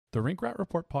The Rink Rat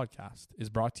Report podcast is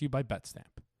brought to you by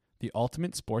BetStamp, the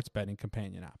ultimate sports betting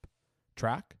companion app.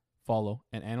 Track, follow,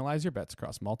 and analyze your bets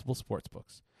across multiple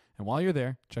sportsbooks. And while you're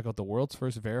there, check out the world's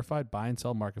first verified buy and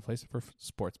sell marketplace for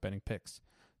sports betting picks.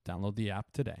 Download the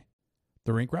app today.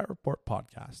 The Rink Rat Report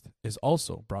podcast is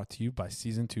also brought to you by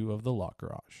Season 2 of The Law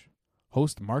Garage.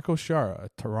 Host Marco Shara, a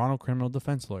Toronto criminal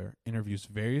defense lawyer, interviews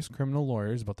various criminal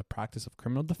lawyers about the practice of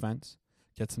criminal defense,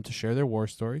 gets them to share their war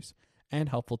stories, and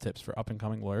helpful tips for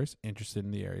up-and-coming lawyers interested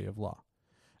in the area of law.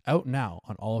 Out now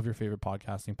on all of your favorite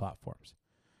podcasting platforms.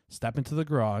 Step into the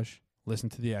garage, listen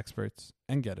to the experts,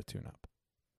 and get a tune-up.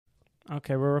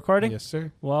 Okay, we're recording? Yes,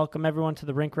 sir. Welcome, everyone, to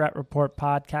the Rink Rat Report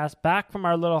podcast. Back from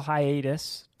our little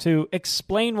hiatus to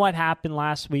explain what happened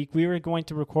last week. We were going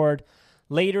to record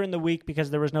later in the week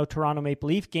because there was no Toronto Maple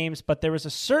Leaf games, but there was a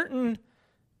certain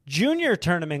junior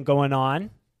tournament going on.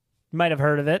 You might have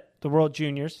heard of it. The World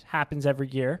Juniors happens every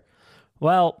year.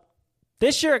 Well,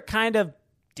 this year it kind of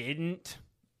didn't.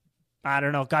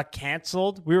 Got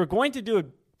canceled. We were going to do a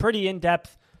pretty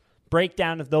in-depth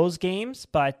breakdown of those games,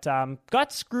 but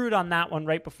got screwed on that one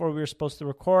right before we were supposed to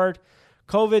record.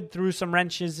 COVID threw some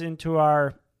wrenches into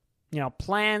our,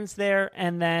 plans there,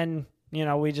 and then,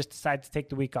 we just decided to take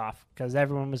the week off because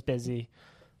everyone was busy.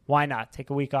 Why not take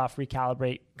a week off,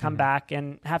 recalibrate, come back,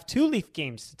 and have two Leaf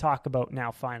games to talk about now,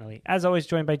 finally. As always,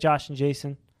 joined by Josh and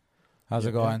Jason. How's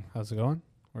it going? How's it going?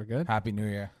 We're good. Happy New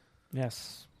Year.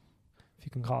 Yes, if you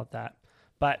can call it that.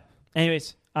 But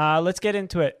anyways, let's get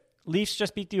into it. Leafs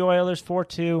just beat the Oilers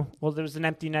 4-2. Well, there was an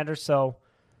empty netter, so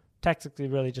technically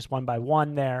really just won by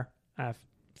one there. If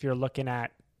you're looking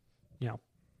at,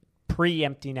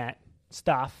 pre-empty net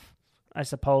stuff, I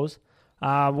suppose.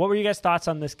 What were you guys' thoughts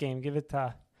on this game? Give it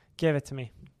to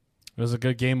me. It was a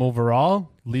good game overall.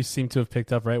 Leafs seem to have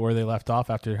picked up right where they left off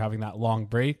after having that long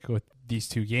break with these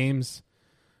two games.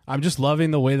 I'm just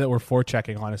loving the way that we're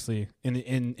forechecking, honestly,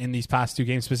 in these past two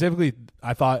games. Specifically,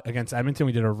 I thought against Edmonton,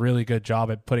 we did a really good job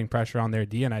at putting pressure on their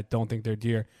D, and I don't think their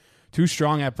D are too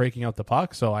strong at breaking out the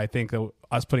puck. So I think that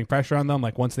us putting pressure on them,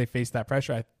 like once they face that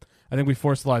pressure, I think we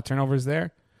forced a lot of turnovers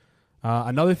there.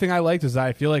 Another thing I liked is that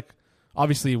I feel like,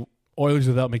 obviously, Oilers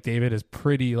without McDavid is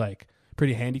pretty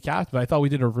handicapped, but I thought we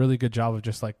did a really good job of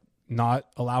just not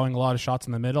allowing a lot of shots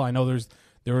in the middle. I know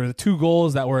there were the two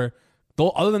goals that were,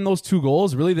 other than those two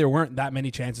goals, really there weren't that many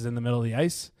chances in the middle of the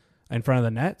ice in front of the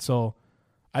net. So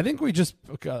I think we just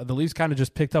the Leafs kind of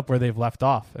just picked up where they've left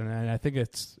off, and I think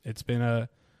it's been a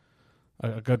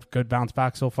good bounce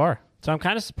back so far. So I'm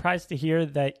kind of surprised to hear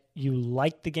that you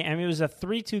liked the game. I mean, it was a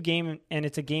 3-2 game, and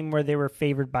it's a game where they were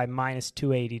favored by minus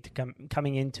 280 to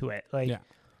coming into it.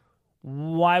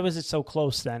 Why was it so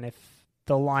close then if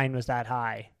the line was that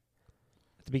high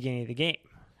at the beginning of the game?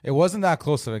 It wasn't that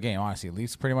close of a game, honestly.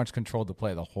 Leafs pretty much controlled the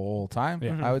play the whole time.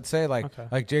 Yeah. I would say,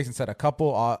 like Jason said, a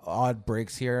couple odd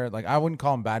breaks here. I wouldn't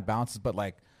call them bad bounces, but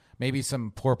maybe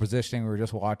some poor positioning. We were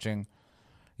just watching,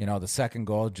 the second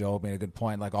goal. Joe made a good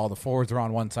point. All the forwards were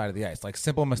on one side of the ice.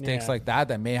 Simple mistakes like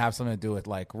that may have something to do with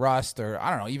rust or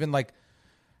I don't know. Even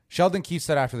Sheldon Keefe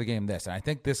said after the game this, and I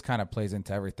think this kind of plays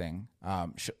into everything.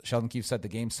 Sheldon Keefe said the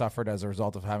game suffered as a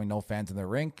result of having no fans in the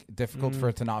rink. Difficult for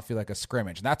it to not feel like a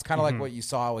scrimmage. And that's kind of like what you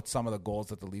saw with some of the goals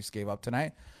that the Leafs gave up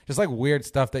tonight. Just weird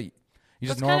stuff that you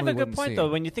just normally wouldn't see. That's kind of a good point, though.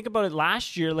 When you think about it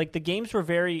last year, the games were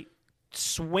very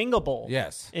swingable.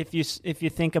 Yes. If you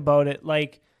think about it.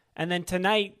 And then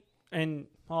tonight, and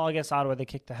I guess Ottawa, they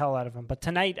kicked the hell out of them. But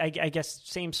tonight, I guess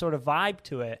same sort of vibe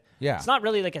to it. Yeah. It's not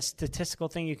really a statistical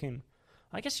thing you can...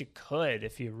 I guess you could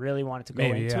if you really wanted to go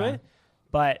into it,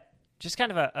 but just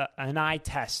kind of an eye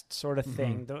test sort of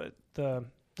thing, the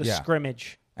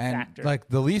scrimmage factor. And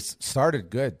the Leafs started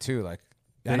good too.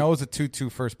 I know it was a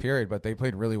 2-2 first period, but they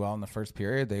played really well in the first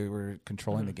period. They were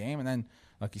controlling the game, and then,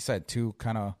 like you said, two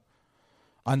kind of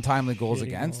untimely goals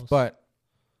against, but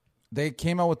they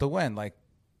came out with the win.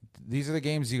 These are the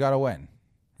games you got to win.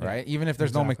 Right? Even if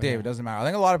there's no McDavid, it doesn't matter. I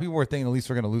think a lot of people were thinking the Leafs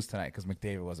were going to lose tonight because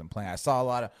McDavid wasn't playing. I saw a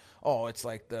lot of, it's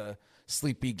the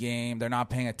sleepy game. They're not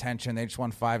paying attention. They just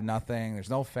won 5-0. There's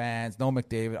no fans, no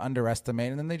McDavid,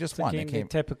 underestimated, and then they just won. They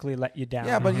typically let you down.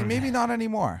 Yeah, but maybe not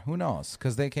anymore. Who knows?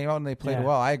 Because they came out and they played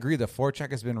well. I agree. The forecheck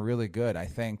has been really good. I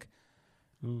think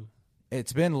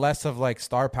it's been less of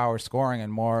star power scoring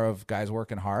and more of guys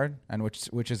working hard, and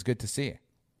which is good to see.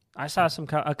 I saw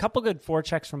a couple good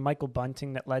forechecks from Michael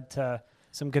Bunting that led to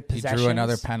some good possessions. He drew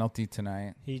another penalty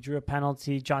tonight. He drew a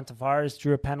penalty. John Tavares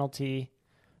drew a penalty.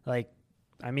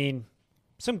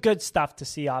 Some good stuff to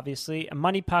see, obviously. A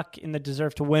money puck in the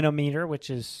deserve to win-o-meter, which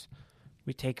is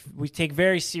we take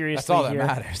very seriously. That's all here.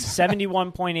 that matters.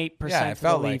 71.8% for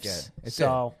the Leafs. It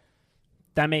so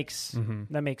that makes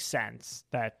sense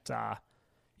that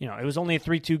it was only a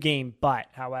 3-2 game, but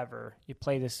however, you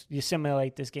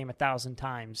simulate this game 1,000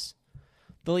 times.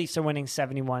 The Leafs are winning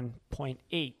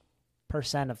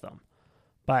 71.8% of them.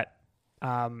 But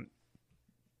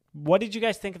what did you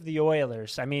guys think of the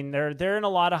Oilers? I mean, they're in a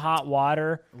lot of hot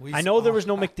water. I know there was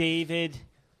no McDavid,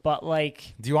 but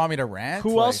do you want me to rant?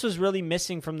 Who else was really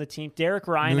missing from the team? Derek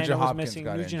Ryan was missing.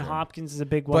 Nugent Hopkins is a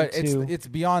big one too. But it's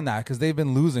beyond that because they've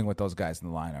been losing with those guys in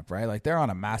the lineup, right? Like they're on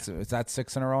a massive. Is that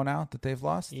 6 in a row now that they've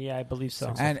lost? Yeah, I believe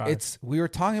so. And we were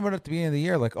talking about it at the beginning of the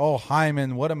year, like, oh,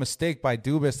 Hyman, what a mistake by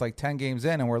Dubas, like 10 games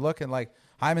in, and we're looking like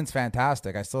Hyman's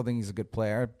fantastic. I still think he's a good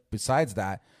player. Besides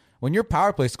that, when your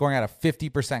power play is scoring at a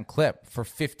 50% clip for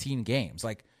 15 games,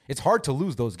 like it's hard to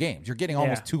lose those games. You're getting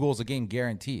almost 2 goals a game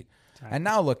guaranteed. And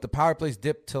now look, the power play's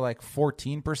dipped to like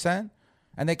 14%,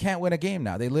 and they can't win a game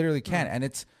now. They literally can't, and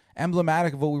it's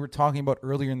emblematic of what we were talking about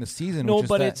earlier in the season. No,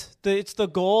 but it's the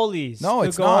goalies. No,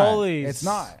 it's not. It's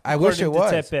not. I wish it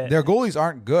was. Their goalies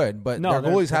aren't good, but their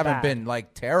goalies haven't been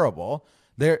like terrible.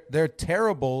 They're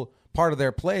terrible. Part of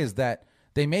their play is that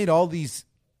they made all these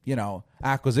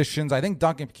acquisitions. I think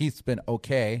Duncan Keith's been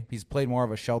okay. He's played more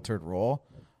of a sheltered role.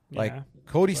 Like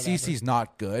Cody Cece's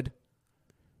not good.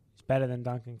 Better than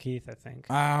Duncan Keith, I think.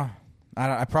 I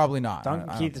probably not.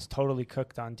 Duncan Keith is totally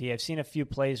cooked on D. I've seen a few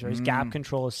plays where his gap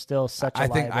control is still such a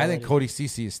liability. I think Cody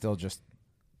Cece is still just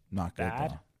not good.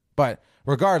 Bad. But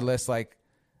regardless, like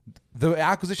the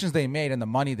acquisitions they made and the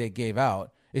money they gave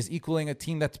out is equaling a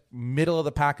team that's middle of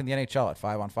the pack in the NHL at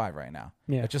 5-on-5 right now.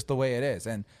 Yeah, it's just the way it is.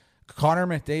 And Connor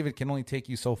McDavid can only take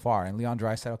you so far, and Leon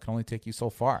Draisaitl can only take you so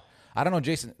far. I don't know,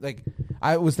 Jason. Like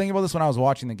I was thinking about this when I was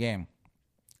watching the game.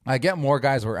 I get more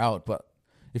guys were out, but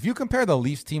if you compare the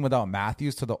Leafs team without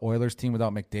Matthews to the Oilers team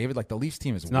without McDavid, like the Leafs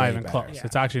team is not even better. close. Yeah.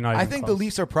 It's actually not even close. I think the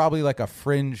Leafs are probably like a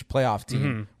fringe playoff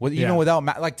team with even without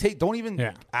don't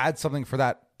even add something for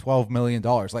that $12 million.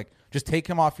 Like just take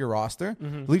him off your roster.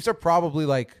 The Leafs are probably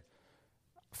like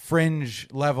fringe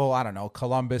level, I don't know,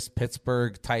 Columbus,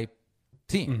 Pittsburgh type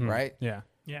team, right? Yeah.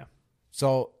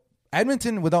 So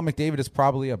Edmonton without McDavid is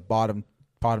probably a bottom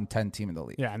 10 team in the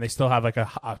league. Yeah, and they still have like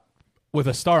with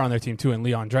a star on their team too, in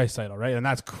Leon Draisaitl, right? And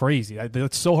that's crazy.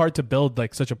 It's so hard to build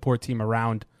like such a poor team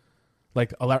around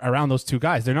those two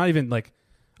guys. They're not even like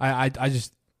I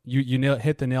just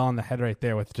hit the nail on the head right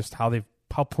there with just how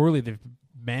poorly they've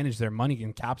managed their money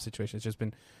and cap situation. It's just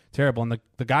been terrible. And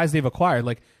the guys they've acquired,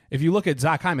 like if you look at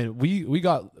Zach Hyman, we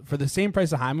got for the same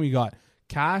price of Hyman, we got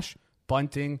Cash,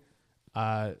 Bunting,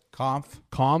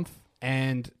 Kampf,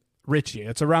 and Ritchie.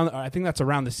 I think that's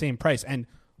around the same price. And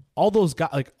all those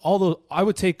guys, I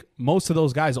would take most of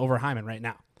those guys over Hyman right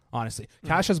now. Honestly,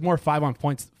 Cash has more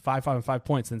 5-on-5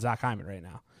 points than Zach Hyman right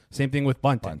now. Same thing with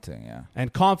Bunting. Yeah.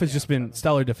 And Kampf has just been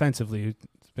stellar defensively.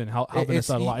 It's been helping us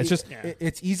out a lot. It's just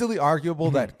it's easily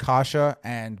arguable that Kasha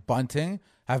and Bunting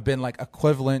have been like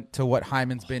equivalent to what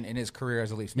Hyman's been in his career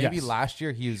as a Leafs. Maybe last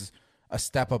year he was a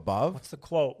step above. What's the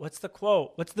quote? What's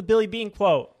the Billy Bean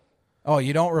quote? Oh,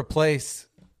 you don't replace.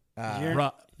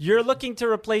 You're looking to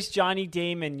replace Johnny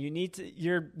Damon.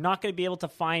 You're not going to be able to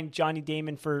find Johnny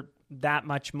Damon for that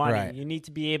much money. Right. You need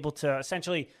to be able to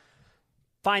essentially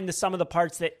find the sum of the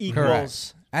parts that equals.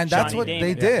 Correct. And Johnny that's what Damon.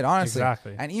 they did, honestly.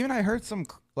 Exactly. And even I heard some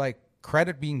like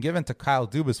credit being given to Kyle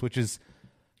Dubas, which is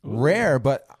rare.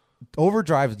 But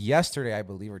Overdrive yesterday, I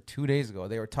believe, or 2 days ago,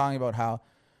 they were talking about how,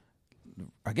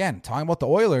 again, talking about the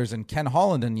Oilers and Ken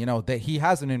Holland, and that he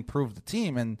hasn't improved the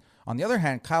team. And on the other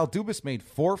hand, Kyle Dubas made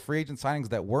 4 free agent signings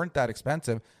that weren't that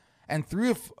expensive, and three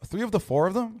of the 4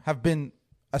 of them have been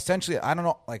essentially, I don't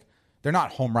know, like they're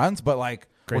not home runs, but like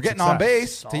great we're getting success. on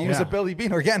base. To use a Billy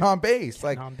Bean, we're getting on base.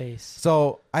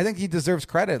 So I think he deserves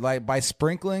credit, like by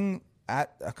sprinkling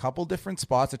at a couple different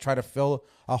spots to try to fill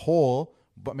a hole,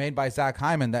 but made by Zach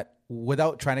Hyman that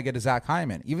without trying to get a Zach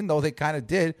Hyman, even though they kind of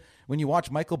did. When you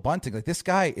watch Michael Bunting, like this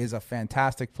guy is a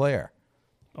fantastic player.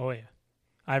 Oh yeah.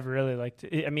 I've really liked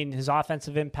it. I mean, his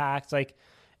offensive impact, like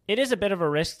it is a bit of a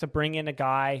risk to bring in a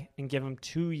guy and give him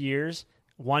 2 years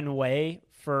one way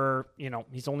for,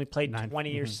 he's only played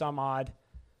 20 or some odd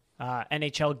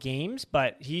NHL games,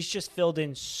 but he's just filled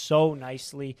in so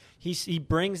nicely. He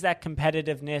brings that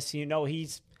competitiveness.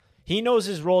 He knows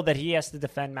his role that he has to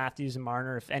defend Matthews and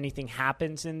Marner if anything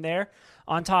happens in there.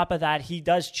 On top of that, he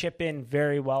does chip in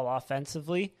very well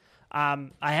offensively. I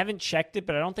haven't checked it,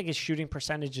 but I don't think his shooting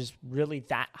percentage is really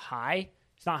that high.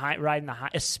 It's not riding the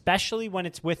high, especially when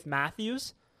it's with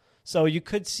Matthews. So you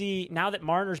could see, now that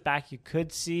Marner's back, you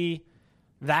could see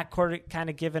that quarter kind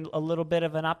of given a little bit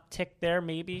of an uptick there,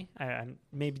 maybe. I'm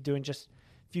maybe doing just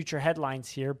future headlines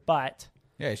here, but...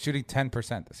 Yeah, he's shooting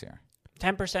 10% this year.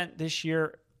 10% this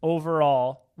year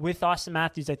overall with Austin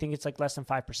Matthews, I think it's like less than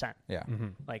 5%. Yeah.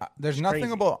 Like There's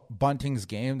nothing about Bunting's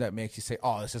game that makes you say,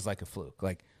 oh, this is like a fluke.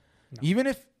 Like, even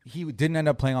if he didn't end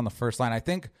up playing on the first line, I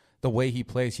think the way he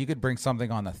plays, he could bring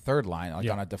something on the third line, like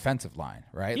on a defensive line,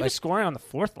 right? He was scoring on the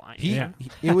fourth line.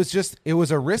 It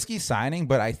was a risky signing,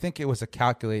 but I think it was a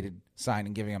calculated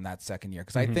signing giving him that second year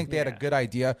because I think they had a good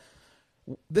idea.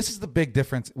 This is the big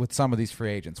difference with some of these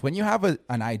free agents. When you have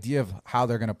an idea of how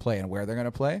they're going to play and where they're going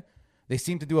to play, they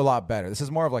seem to do a lot better. This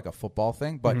is more of like a football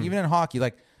thing, but even in hockey,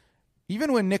 like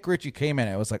even when Nick Ritchie came in,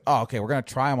 it was like, oh, okay, we're going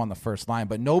to try him on the first line,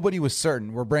 but nobody was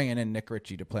certain we're bringing in Nick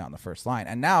Ritchie to play on the first line.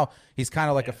 And now he's kind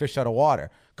of like a fish out of water.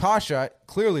 Kasha,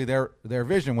 clearly their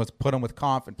vision was put him with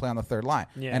Conf and play on the third line,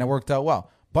 and it worked out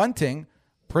well. Bunting,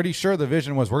 pretty sure the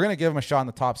vision was we're going to give him a shot in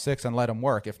the top six and let him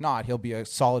work. If not, he'll be a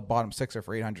solid bottom sixer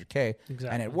for $800K,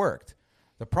 and it worked.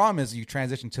 The problem is you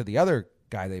transition to the other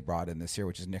guy they brought in this year,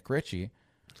 which is Nick Ritchie.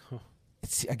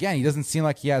 Again, he doesn't seem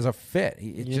like he has a fit.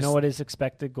 You know what his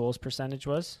expected goals percentage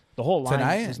was? The whole line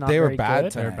tonight, was not they were very bad.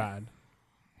 good. Tonight. They're bad.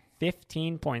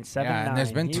 15.79. Yeah, and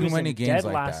there's been too many games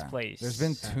like last that. Place. There's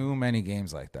been too many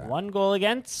games like that. 1 goal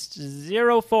against,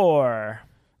 0-4.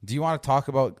 Do you want to talk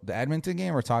about the Edmonton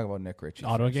game or talk about Nick Ritchie?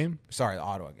 Ottawa game? Sorry, the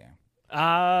Ottawa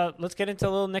game. Let's get into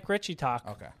a little Nick Ritchie talk.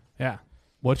 Okay. Yeah.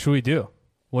 What should we do?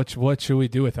 What should we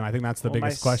do with him? I think that's the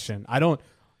biggest question.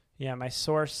 Yeah, my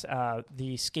source,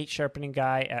 the skate sharpening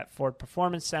guy at Ford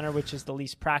Performance Center, which is the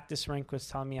Leafs practice rink, was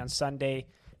telling me on Sunday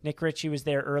Nick Ritchie was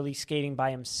there early skating by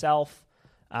himself.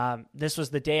 This was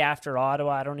the day after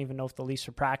Ottawa. I don't even know if the Leafs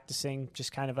were practicing,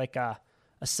 just kind of like a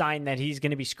sign that he's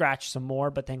going to be scratched some more.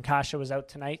 But then Kasha was out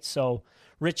tonight, so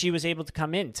Ritchie was able to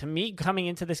come in. To me, coming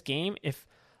into this game, if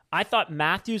I thought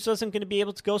Matthews wasn't going to be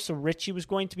able to go, so Ritchie was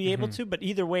going to be able to. But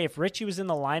either way, if Ritchie was in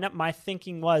the lineup, my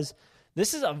thinking was,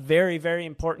 this is a very, very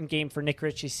important game for Nick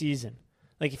Ritchie's season.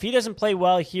 Like, if he doesn't play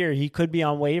well here, he could be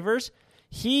on waivers.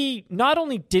 He not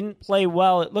only didn't play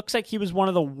well, it looks like he was one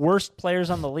of the worst players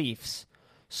on the Leafs.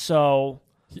 So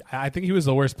I think he was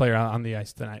the worst player on the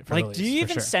ice tonight. For the Leafs, do you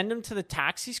even sure. send him to the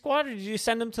taxi squad, or do you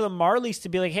send him to the Marlies to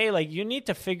be like, hey, like, you need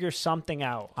to figure something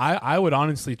out? I would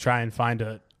honestly try and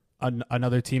find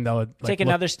another team that would take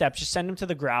another step. Just send him to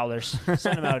the Growlers.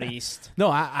 Send him out east. No,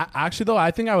 I actually though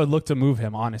I think I would look to move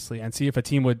him honestly and see if a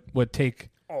team would take.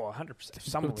 Oh, 100%.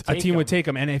 Someone would a team would take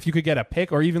him, and if you could get a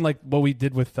pick or even like what we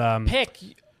did with pick.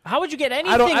 How would you get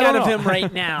anything out of him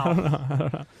right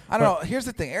now? I don't know. Here's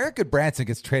the thing: Eric Goodbranson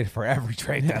gets traded for every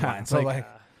trade deadline. So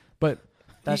but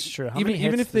that's true.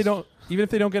 Even if they don't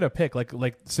get a pick,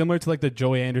 like similar to like the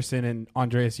Joey Anderson and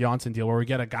Andreas Janssen deal, where we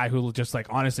get a guy who just like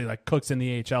honestly like cooks in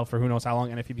the AHL for who knows how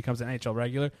long, and if he becomes an NHL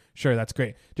regular, sure, that's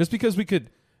great. Just because we could,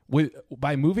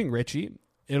 by moving Ritchie,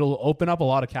 it'll open up a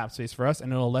lot of cap space for us,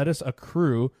 and it'll let us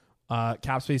accrue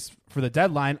cap space for the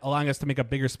deadline, allowing us to make a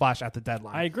bigger splash at the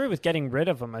deadline. I agree with getting rid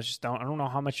of him. I don't know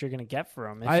how much you're going to get for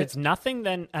him. If it's nothing,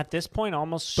 then at this point,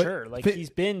 almost sure. Like, he's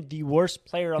been the worst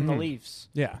player on the Leafs.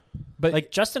 Yeah. But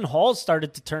like, Justin Hall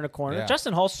started to turn a corner. Yeah.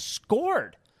 Justin Hall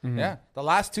scored. Yeah, the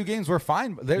last two games were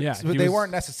fine. They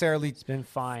weren't necessarily been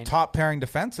fine. Top pairing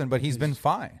defenseman, but he's been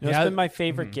fine. It's been my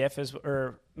favorite GIF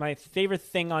or my favorite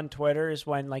thing on Twitter is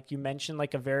when like you mention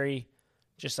like a very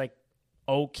just like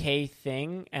okay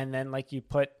thing, and then like you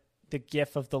put the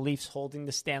GIF of the Leafs holding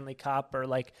the Stanley Cup or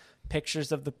like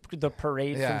pictures of the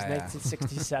parade from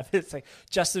 1967. It's like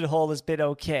Justin Hall has been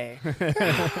okay.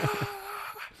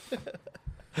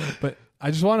 But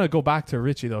I just want to go back to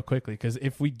Ritchie though quickly, because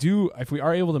if we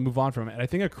are able to move on from it, and I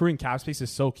think accruing cap space is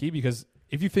so key, because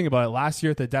if you think about it, last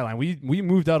year at the deadline we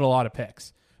moved out a lot of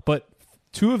picks, but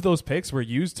 2 of those picks were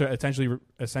used to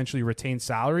essentially retain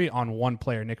salary on one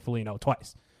player, Nick Foligno,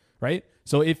 twice, right?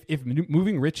 So if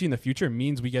moving Ritchie in the future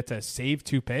means we get to save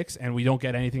 2 picks and we don't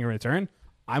get anything in return,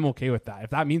 I'm okay with that. If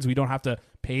that means we don't have to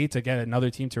pay to get another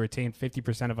team to retain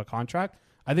 50% of a contract,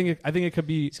 I think it could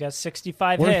be. He's got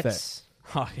 65 worth hits. It.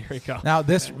 Oh, here we go. Now,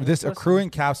 this accruing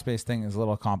cap space thing is a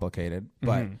little complicated,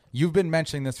 but you've been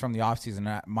mentioning this from the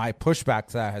offseason. My pushback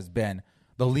to that has been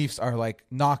the Leafs are like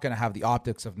not going to have the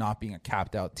optics of not being a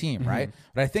capped out team, right?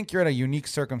 But I think you're at a unique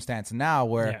circumstance now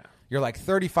where you're like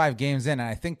 35 games in, and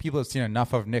I think people have seen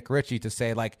enough of Nick Ritchie to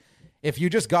say, like, if you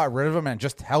just got rid of him and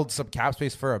just held some cap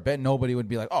space for a bit, nobody would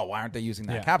be like, oh, why aren't they using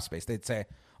that cap space? They'd say,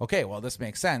 okay, well, this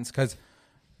makes sense, because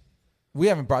we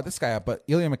haven't brought this guy up, but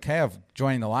Ilya Mikheyev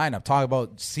joining the lineup, talk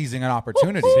about seizing an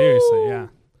opportunity. Seriously, yeah.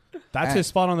 That's his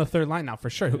spot on the third line now for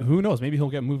sure. Who knows? Maybe he'll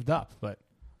get moved up. But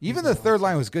even the third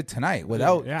line was good tonight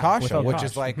without Kasha, which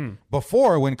is like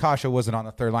before when Kasha wasn't on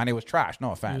the third line, it was trash.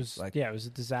 No offense. It was a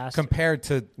disaster. Compared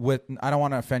to I don't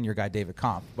want to offend your guy David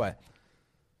Kampf, but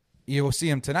you will see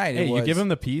him tonight. Hey, you give him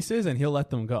the pieces and he'll let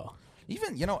them go.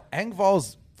 even,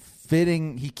 Engvall's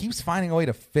fitting. He keeps finding a way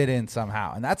to fit in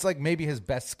somehow. And that's like maybe his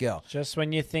best skill. Just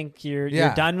when you think you're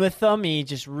done with them, he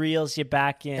just reels you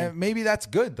back in. And maybe that's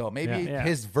good, though. Maybe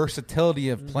his versatility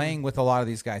of playing with a lot of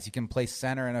these guys. He can play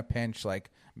center in a pinch. Like,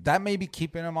 that may be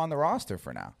keeping him on the roster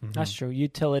for now. That's true.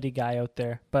 Utility guy out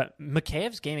there. But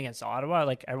Mikheyev's game against Ottawa,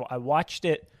 like, I watched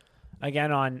it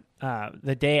again on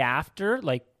the day after.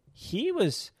 Like,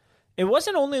 it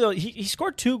wasn't only though he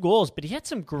scored 2 goals, but he had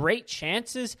some great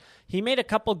chances. He made a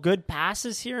couple good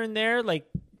passes here and there, like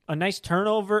a nice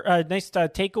turnover, a nice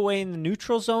takeaway in the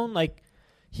neutral zone. Like,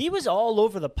 he was all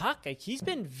over the puck. Like, he's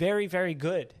been very, very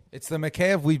good. It's the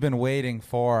Mikheyev we've been waiting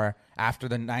for after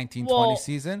the 1920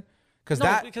 season.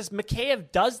 Because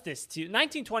Mikheyev does this too.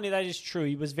 1920, that is true.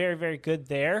 He was very, very good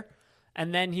there.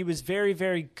 And then he was very,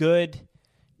 very good,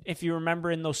 if you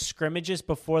remember, in those scrimmages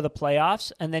before the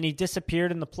playoffs. And then he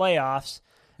disappeared in the playoffs.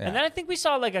 Yeah. And then I think we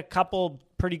saw like a couple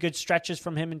pretty good stretches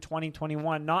from him in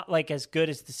 2021. Not like as good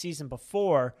as the season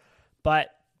before. But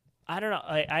I don't know.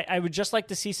 I would just like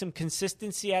to see some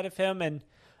consistency out of him. And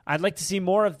I'd like to see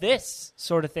more of this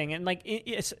sort of thing. And like,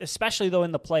 especially though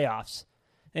in the playoffs.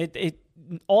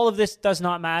 All of this does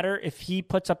not matter if he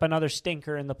puts up another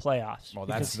stinker in the playoffs. Well,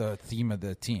 that's the theme of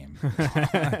the team. We're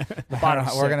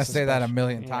going to say that a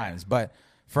million times. But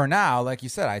for now, like you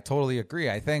said, I totally agree.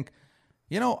 I think,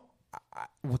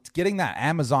 with getting that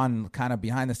Amazon kind of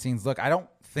behind the scenes look, I don't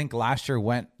think last year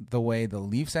went the way the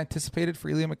Leafs anticipated for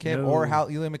Ilya Mikheyev or how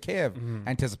Ilya Mikheyev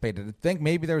anticipated. I think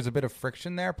maybe there was a bit of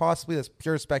friction there, possibly. That's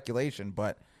pure speculation,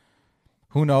 but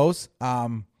who knows?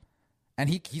 And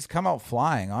he's come out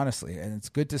flying, honestly, and it's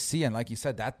good to see. And like you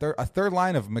said, that a third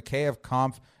line of Mikheyev,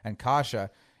 Kampf, and Kasha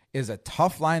is a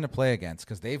tough line to play against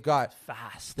because they've got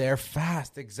fast. They're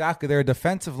fast, exactly. They're a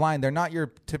defensive line. They're not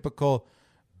your typical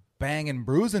bang and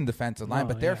bruising defensive line,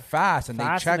 but they're fast and they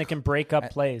check. And they can break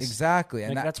up plays. Exactly,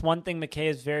 and that's one thing McKay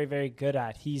is very, very good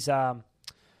at. He's I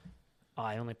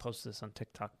only posted this on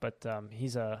TikTok, but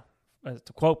he's to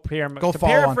quote Pierre. Go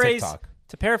follow on TikTok.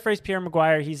 To paraphrase Pierre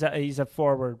Maguire, he's a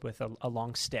forward with a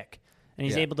long stick, and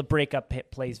he's able to break up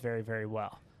plays very, very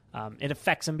well. It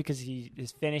affects him because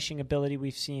his finishing ability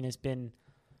we've seen has been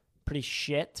pretty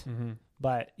shit,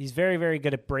 but he's very, very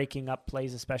good at breaking up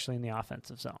plays, especially in the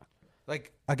offensive zone.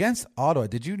 Like against Ottawa,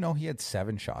 did you know he had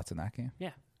 7 shots in that game?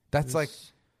 Yeah, that's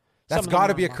got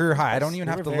to be a career high. I don't even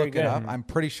have to look it up. I'm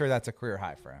pretty sure that's a career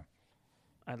high for him.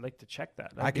 I'd like to check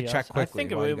that. I could check quickly. I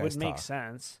think it would make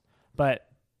sense, but.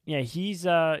 Yeah, he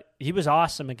was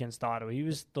awesome against Ottawa. He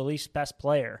was the Leafs' best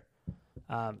player.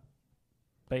 But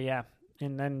yeah,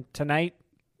 and then tonight,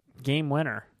 game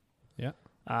winner. Yeah.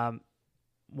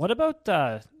 What about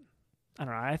I don't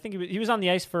know. I think he was on the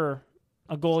ice for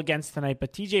a goal against tonight,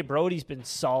 but TJ Brody's been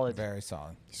solid. Very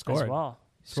solid. He scored as well.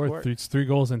 Scored 3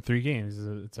 goals in 3 games.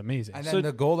 It's amazing. And then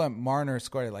the goal that Marner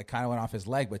scored, it kind of went off his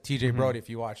leg, but TJ Brody, if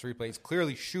you watch the replay, he's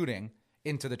clearly shooting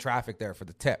into the traffic there for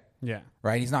the tip. Yeah.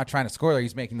 Right? He's not trying to score there.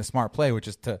 He's making the smart play, which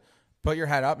is to put your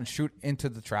head up and shoot into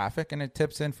the traffic, and it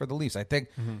tips in for the Leafs. I think,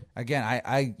 again,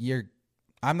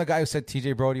 I'm the guy who said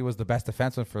TJ Brody was the best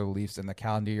defenseman for the Leafs in the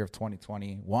calendar year of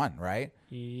 2021, right?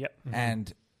 Yep.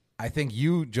 And I think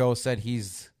you, Joe, said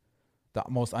he's the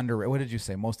most underrated. What did you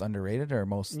say? Most underrated or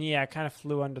most? Yeah, kind of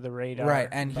flew under the radar. Right,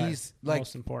 and he's like,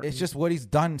 most important. It's just what he's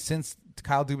done since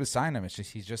Kyle Dubas signed him.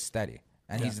 He's just steady.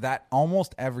 And he's that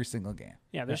almost every single game.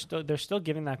 Yeah, they're still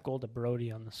giving that goal to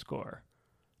Brody on the score,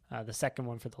 the second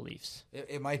one for the Leafs.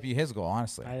 It might be his goal,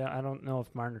 honestly. I don't know if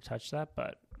Marner touched that,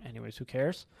 but anyways, who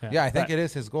cares? Yeah, I think it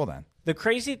is his goal then. The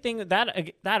crazy thing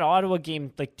that Ottawa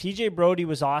game, like TJ Brody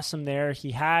was awesome there.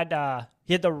 He had the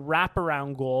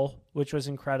wraparound goal, which was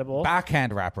incredible.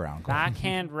 Backhand wraparound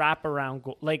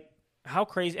goal, like how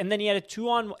crazy! And then he had a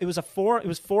 2-on. It was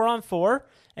 4-on-4,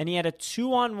 and he had a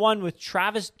 2-on-1 with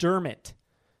Travis Dermott.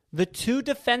 The 2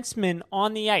 defensemen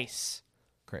on the ice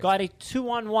got a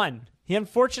 2-on-1. He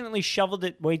unfortunately shoveled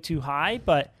it way too high,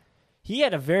 but he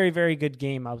had a very, very good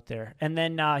game out there. And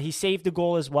then he saved the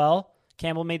goal as well.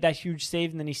 Campbell made that huge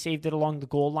save, and then he saved it along the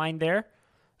goal line there.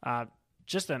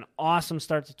 Just an awesome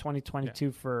start to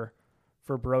 2022 for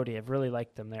Brody. I've really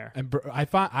liked them there. And I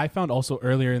found also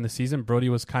earlier in the season, Brody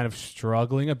was kind of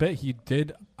struggling a bit. He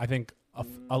did, I think,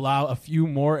 allow a few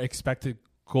more expected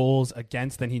goals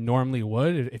against than he normally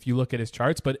would if you look at his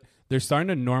charts, but they're starting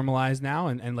to normalize now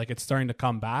and like it's starting to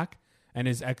come back, and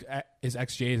his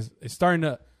XG is starting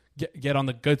to get on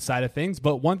the good side of things.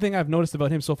 But one thing I've noticed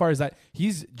about him so far is that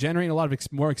he's generating a lot of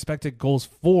more expected goals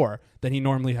for than he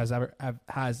normally has ever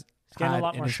has. He's getting a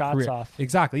lot more shots career. off.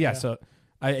 Exactly, yeah. So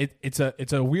it's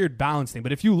a weird balance thing.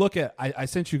 But if you look at, I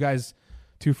sent you guys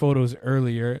 2 photos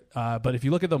earlier, but if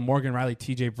you look at the Morgan Rielly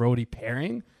TJ Brody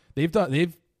pairing,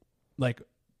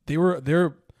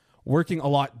 they're working a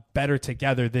lot better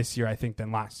together this year, I think,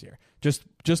 than last year.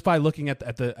 Just by looking at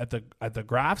the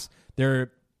graphs,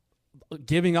 they're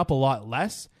giving up a lot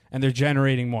less and they're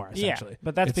generating more, essentially. Yeah,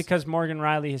 but that's because Morgan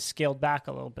Rielly has scaled back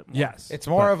a little bit more. Yes. It's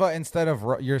more of a, instead of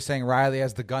you're saying Rielly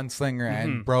as the gunslinger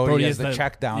and Brody as the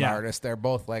check down artist, they're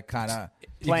both like kind of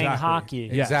playing hockey.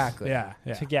 Yes. Exactly. Yeah.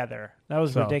 Together. That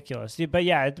was ridiculous. But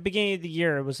yeah, at the beginning of the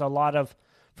year, it was a lot of,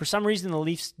 for some reason, the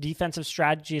Leafs' defensive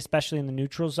strategy, especially in the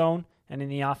neutral zone and in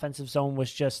the offensive zone,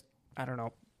 was just, I don't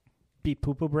know, be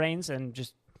poo-poo brains and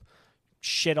just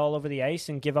shit all over the ice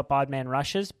and give up odd man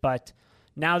rushes. But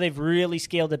now they've really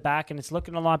scaled it back and it's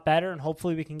looking a lot better. And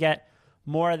hopefully we can get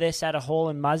more of this at a hole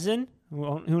in Muzzin.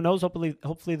 Who knows?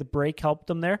 Hopefully the break helped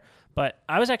them there. But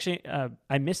I was actually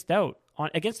I missed out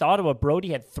on against Ottawa. Brody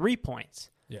had 3 points.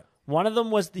 Yeah, one of them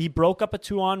was he broke up a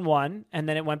 2-on-1 and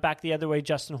then it went back the other way.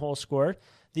 Justin Holl scored.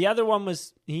 The other one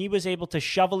was he was able to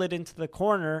shovel it into the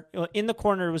corner. In the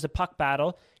corner, it was a puck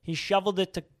battle. He shoveled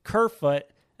it to Kerfoot,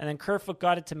 and then Kerfoot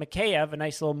got it to Mikheyev. A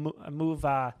nice little move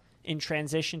in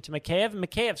transition to Mikheyev, and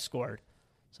Mikheyev scored.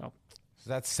 So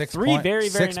that's 6 very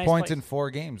nice points plays. in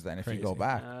 4 games. Then, if you go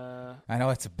back, I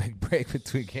know it's a big break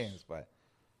between games, but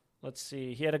let's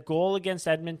see. He had a goal against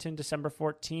Edmonton December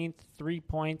 14th, 3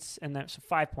 points, and then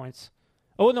 5 points.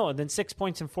 Oh, no, then 6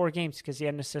 points in 4 games because he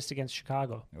had an assist against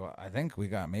Chicago. Well, I think we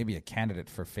got maybe a candidate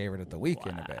for favorite of the week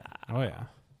in a bit. Oh, yeah.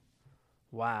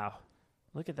 Wow.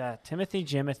 Look at that. Timothy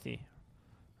Jimothy.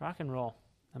 Rock and roll.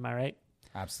 Am I right?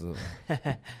 Absolutely.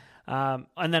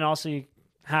 And then also you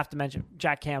have to mention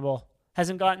Jack Campbell.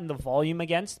 Hasn't gotten the volume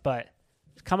against, but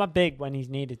he's come up big when he's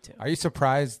needed to. Are you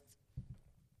surprised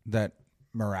that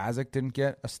Mrazek didn't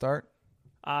get a start?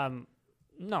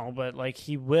 No, but like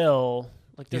he will.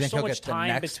 Like there's so much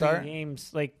time between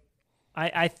games. Like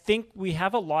I think we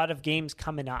have a lot of games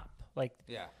coming up. Like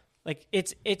Like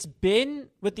it's been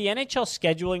with the NHL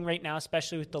scheduling right now,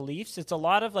 especially with the Leafs. It's a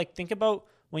lot of like think about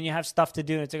when you have stuff to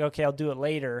do. And it's like okay, I'll do it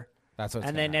later. That's what's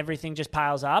and then everything just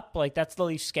piles up. Like that's the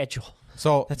Leafs schedule.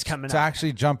 So that's coming to up.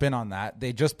 Actually jump in on that,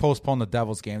 they just postponed the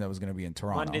Devils game that was going to be in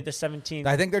Toronto Monday the 17th.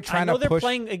 I think they're trying to push. They're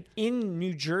playing in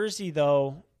New Jersey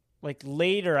though. Like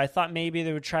later, I thought maybe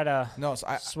they would try to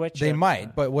switch. They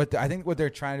might, but I think what they're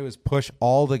trying to do is push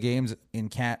all the games in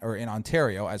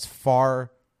Ontario as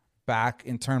far back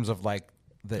in terms of like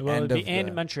the end of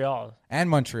and Montreal and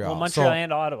Montreal. Well, Montreal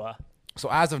and Ottawa. So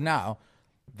as of now,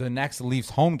 the next Leafs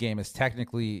home game is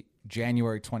technically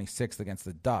January 26th against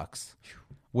the Ducks,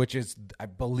 which is I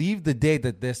believe the day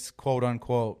that this quote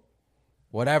unquote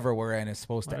whatever we're in is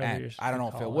supposed to end. I don't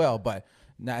know if it will, but.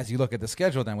 Now, as you look at the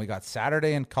schedule, then we got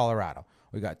Saturday in Colorado,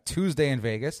 we got Tuesday in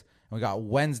Vegas, and we got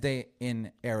Wednesday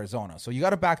in Arizona. So you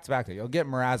got a back-to-back there. You'll get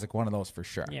Mrazek one of those for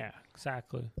sure. Yeah,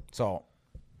 exactly. So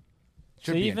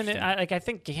even I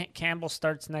think Campbell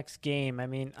starts next game. I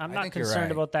mean, I'm not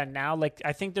concerned about that now. Like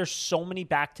I think there's so many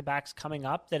back-to-backs coming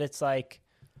up that it's like.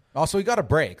 Also, we got a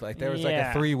break. Like there was like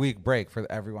a 3-week break for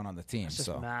everyone on the team. It's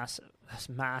just massive. That's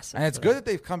massive. And it's good that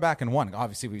they've come back and won.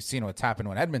 Obviously, we've seen what's happened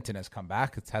when Edmonton has come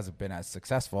back. It hasn't been as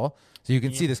successful. So you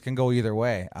can see this can go either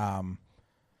way. Well,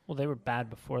 they were bad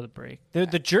before the break.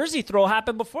 The jersey throw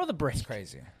happened before the break. It's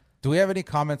crazy. Do we have any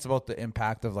comments about the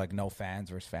impact of like no fans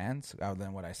versus fans other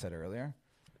than what I said earlier?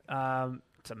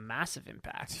 It's a massive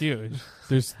impact. It's huge.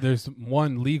 There's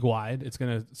one league-wide. It's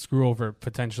going to screw over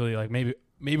potentially like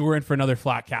maybe we're in for another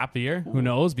flat cap a year. Who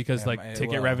knows? Because like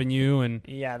ticket revenue and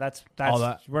that's all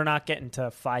that. We're not getting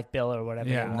to $5 billion or whatever.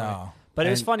 Yeah, no. But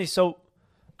it was funny. So,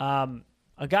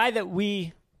 a guy that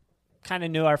we kind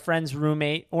of knew, our friend's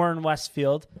roommate, Oren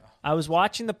Westfield. I was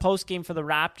watching the post game for the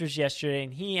Raptors yesterday,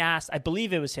 and he asked. I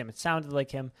believe it was him. It sounded like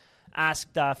him.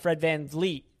 Asked Fred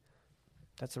VanVleet.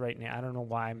 That's the right name. I don't know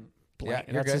why I'm. Yeah,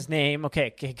 that's good. his name.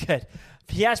 Okay, good.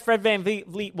 He asked Fred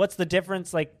VanVleet, what's the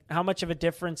difference? Like, how much of a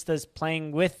difference does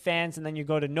playing with fans and then you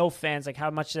go to no fans? Like,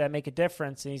 how much does that make a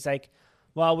difference? And he's like,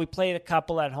 well, we played a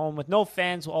couple at home with no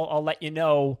fans. I'll let you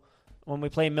know when we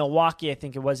play Milwaukee. I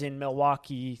think it was in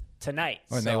Milwaukee tonight.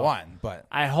 When they won, but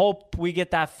I hope we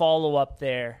get that follow-up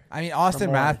there. I mean,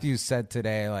 Austin Matthews said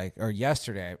today, or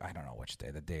yesterday, I don't know which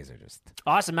day. The days are just...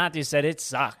 Austin Matthews said it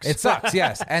sucks. It sucks,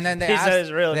 yes. And then they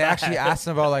actually asked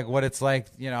him about, like, what it's like,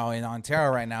 in Ontario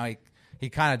right now. He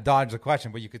kind of dodged the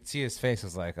question, but you could see his face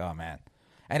was like, oh, man.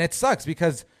 And it sucks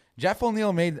because Jeff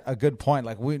O'Neill made a good point.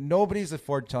 Like, nobody's at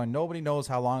fortune telling. Nobody knows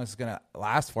how long it's going to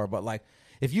last for. But, like,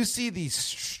 if you see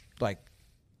these, like,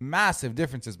 massive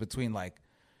differences between, like,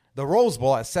 the Rose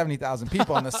Bowl has 70,000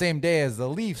 people on the same day as the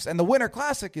Leafs, and the Winter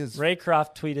Classic is...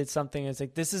 Raycroft tweeted something. It's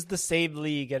like, this is the same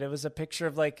league, and it was a picture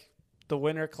of, like, the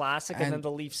Winter Classic and then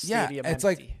the Leafs stadium it's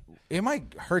empty. like it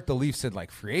might hurt the Leafs in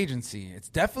like free agency. It's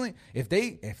definitely if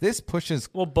this pushes.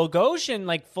 Well, Bogosian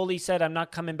like fully said, "I'm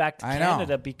not coming back to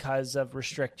Canada because of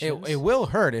restrictions." It will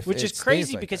hurt which is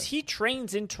crazy because he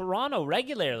trains in Toronto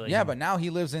regularly. Yeah, but now he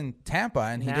lives in Tampa,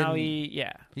 and he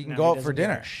can go out for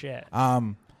dinner. Shit.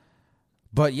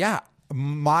 But yeah,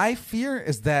 my fear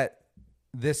is that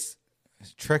this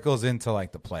trickles into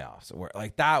like the playoffs, where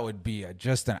like that would be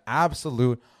just an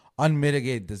absolute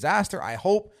unmitigated disaster. I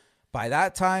hope by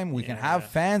that time we can have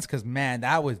fans, because man,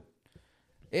 that would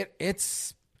it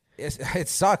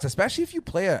sucks, especially if you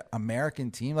play an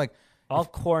American team. Like I'll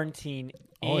quarantine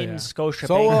in Scotiabank.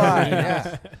 So will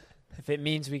I, if it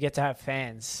means we get to have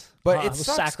fans, but we'll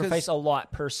sacrifice a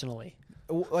lot personally.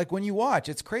 Like when you watch,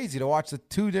 it's crazy to watch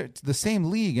the same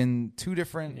league in two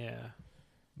different.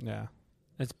 Yeah.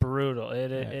 It's brutal.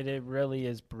 It really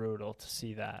is brutal to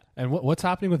see that. And what's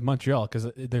happening with Montreal? Because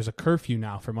there's a curfew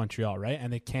now for Montreal, right?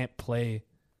 And they can't play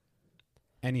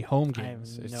any home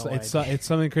games. It's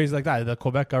something crazy like that. The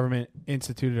Quebec government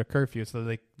instituted a curfew, so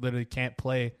they literally can't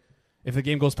play. If the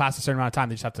game goes past a certain amount of time,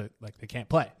 they just have to they can't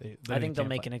play. I think they'll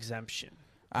make an exemption.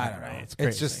 I don't know. It's crazy.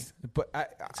 It's just, but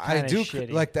I do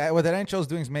like that. What the NHL is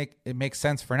doing is makes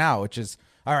sense for now, which is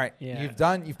all right. Yeah.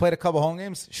 You've played a couple home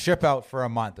games. Ship out for a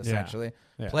month essentially.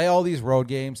 Yeah. Play all these road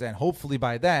games, and hopefully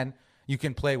by then you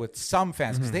can play with some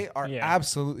fans, because they are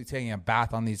absolutely taking a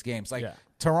bath on these games. Like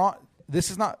Toronto,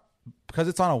 this is not because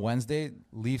it's on a Wednesday.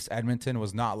 Leafs Edmonton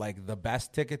was not like the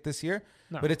best ticket this year,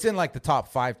 but it's in like the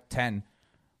top 5-10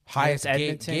 highest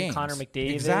games. Connor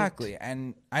McDavid. Exactly.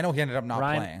 And I know he ended up not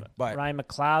playing. But Ryan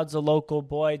McLeod's a local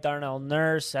boy. Darnell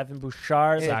Nurse, Evan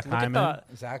Bouchard. Zach Hyman.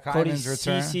 Zach Hyman's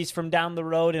return. Cece's from down the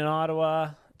road in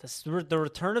Ottawa. The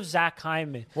return of Zach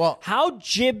Hyman. Well, how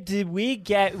jibbed did we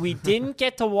get? We didn't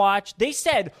get to watch. They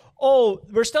said,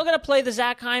 we're still going to play the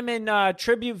Zach Hyman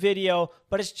tribute video,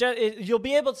 but it's just you'll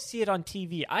be able to see it on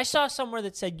TV. I saw somewhere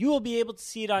that said you will be able to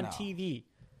see it on TV.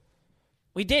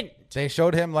 We didn't. They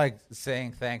showed him like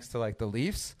saying thanks to like the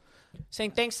Leafs.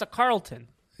 Saying thanks to Carlton.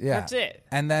 Yeah. That's it.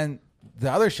 And then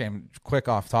the other shame, quick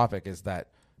off topic, is that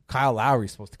Kyle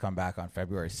Lowry's supposed to come back on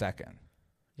February 2nd.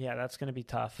 Yeah, that's going to be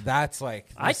tough. That's like...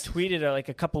 I tweeted like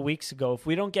a couple weeks ago, if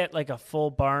we don't get like a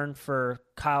full barn for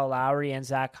Kyle Lowry and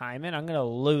Zach Hyman, I'm going to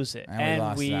lose it.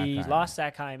 And we lost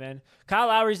Zach Hyman. Kyle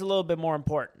Lowry's a little bit more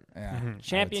important. Yeah,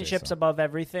 Championships above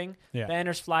everything. Yeah.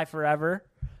 Banners fly forever.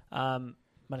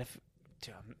 But if...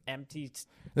 Dude, I'm empty.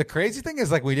 The crazy thing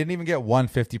is, like, we didn't even get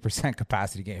 150%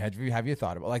 capacity game. Have you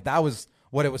thought about like that was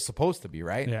what it was supposed to be,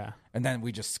 right? Yeah. And then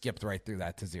we just skipped right through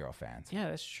that to 0 fans. Yeah,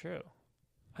 that's true.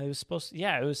 I was supposed to.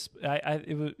 Yeah, it was.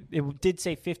 It did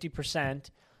say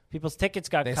 50%. People's tickets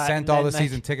got cut. They sent all the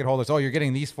season ticket holders. Oh, you're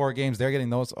getting these 4 games. They're getting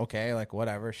those. Okay, like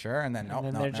whatever, sure. And then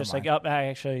they're just like,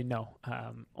 actually no.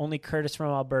 Only Curtis from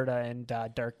Alberta and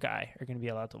Dark Guy are going to be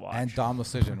allowed to watch. And Dom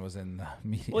Lucian was in the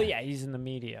media. Well, yeah, he's in the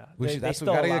media. We got to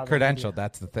get credentialed.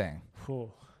 That's the thing.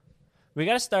 We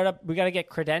got to start up. We got to get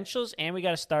credentials, and we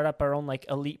got to start up our own like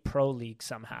elite pro league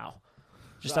somehow.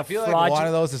 Just I feel like one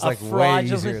of those is like way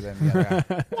easier than the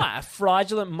other. A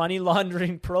fraudulent money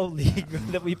laundering pro league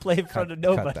that we play in front of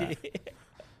nobody.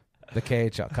 The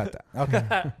KHL, cut that.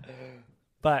 Okay.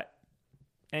 But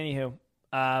anywho,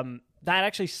 that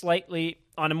actually slightly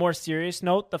on a more serious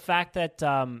note, the fact that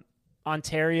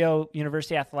Ontario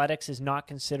University Athletics is not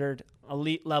considered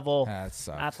elite level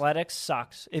athletics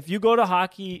sucks. If you go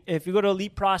to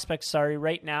Elite Prospects,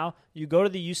 right now, you go to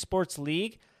the U Sports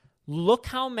League. Look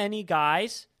how many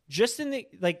guys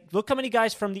look how many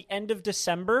guys from the end of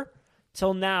December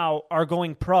till now are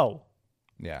going pro.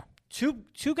 Yeah. Two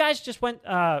guys just went,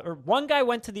 or one guy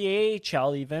went to the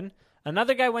AHL even.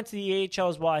 Another guy went to the AHL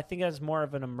as well. I think that's more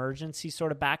of an emergency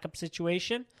sort of backup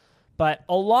situation. But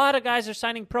a lot of guys are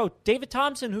signing pro. David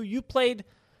Thompson, who you played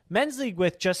men's league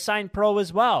with, just signed pro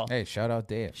as well. Hey, shout out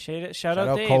Dave. Shout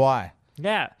out Dave. Kawhi.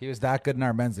 Yeah. He was that good in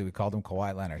our men's league. We called him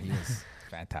Kawhi Leonard. He was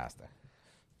fantastic.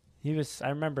 I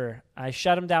remember I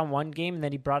shut him down one game, and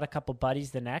then he brought a couple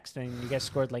buddies the next, and you guys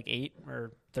scored like 8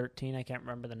 or 13. I can't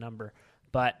remember the number.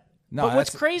 But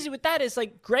what's crazy with that is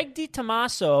like Greg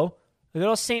DiTommaso, the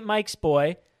little St. Mike's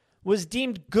boy, was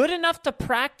deemed good enough to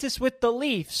practice with the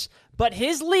Leafs, but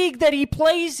his league that he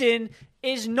plays in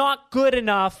is not good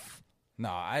enough. No,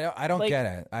 I don't get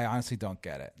it. I honestly don't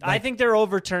get it. I think they're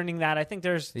overturning that. I think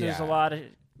there's a lot of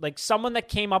like someone that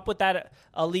came up with that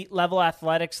elite level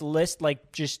athletics list,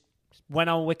 like just went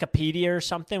on Wikipedia or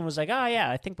something, and was like, oh yeah,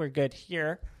 I think we're good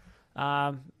here.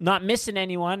 Not missing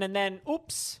anyone, and then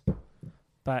oops.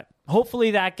 But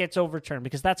hopefully that gets overturned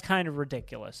because that's kind of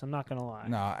ridiculous. I'm not going to lie.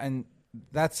 No, and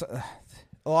that's a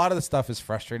lot of the stuff is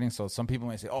frustrating. So some people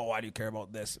may say, oh, why do you care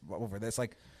about this over this?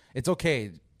 Like, it's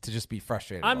okay. to just be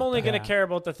frustrated. I'm only going to care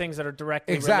about the things that are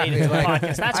directly related to the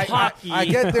podcast. That's hockey. I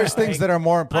get there's things that are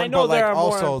more important, but like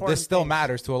also this still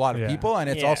matters to a lot of people, and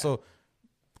it's also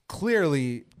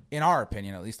clearly, in our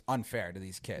opinion at least, unfair to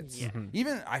these kids. Yeah.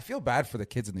 Even I feel bad for the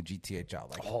kids in the GTHL.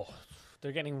 Like,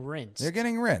 they're getting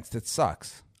rinsed. It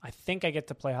sucks. I think I get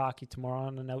to play hockey tomorrow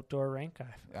on an outdoor rink.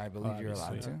 I believe you're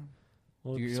allowed to.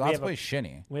 Well, you're allowed to play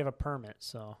shinny. We have a permit,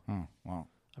 so well,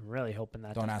 I'm really hoping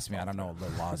that. Don't ask me. I don't know the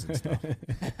laws and stuff.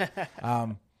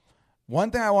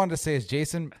 One thing I wanted to say is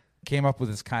Jason came up with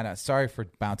this kind of, sorry for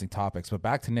bouncing topics, but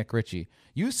back to Nick Ritchie.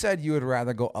 You said you would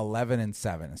rather go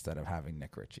 11-7 instead of having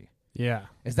Nick Ritchie. Yeah.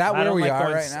 Is that where we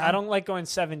are right now? I don't like going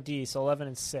 7D, so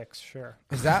 11-6, sure.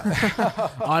 Is that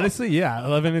honestly? Yeah,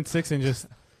 11-6 and just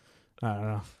I don't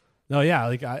know. No, yeah,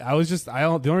 like I was just the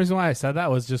only reason why I said that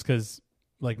was just because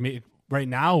like right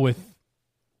now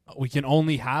we can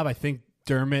only have I think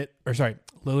Lilligren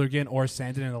or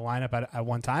Sandin in the lineup at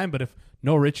one time, but if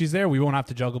no Ritchie's there, we won't have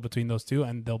to juggle between those two,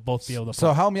 and they'll both be able to play.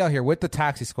 So help me out here. With the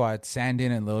taxi squad,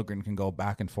 Sandin and Lilligren can go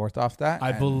back and forth off that?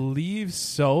 I believe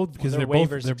so, because they're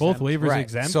both waivers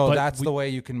exempt. So that's the way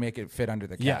you can make it fit under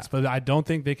the cap. Yes, but I don't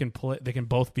think they can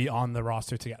both be on the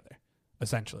roster together,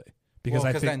 essentially. Because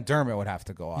I think then Dermott would have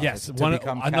to go off. Yes,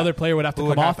 another player would have to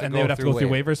come off, and they would have to go through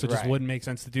waivers, so it just wouldn't make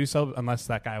sense to do so unless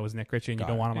that guy was Nick Ritchie and you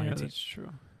don't want him on your team. That's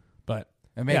true. But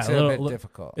it makes it a bit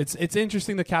difficult. It's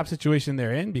interesting the cap situation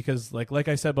they're in because like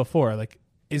I said before, like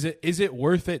is it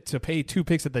worth it to pay 2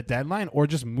 picks at the deadline or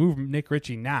just move Nick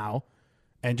Ritchie now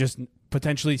and just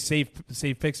potentially save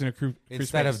picks and accrue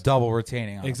instead of double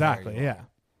retaining? Exactly. Yeah.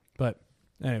 But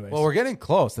anyways. Well, we're getting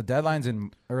close. The deadline's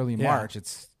in early March.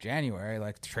 It's January.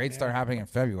 Like trades start happening in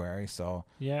February. So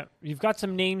yeah, you've got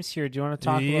some names here. Do you want to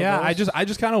talk about those? Yeah, I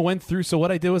just kind of went through. So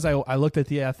what I did was I looked at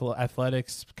the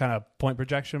Athletics kind of point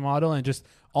projection model and just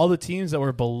all the teams that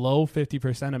were below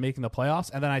 50% of making the playoffs,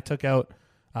 and then I took out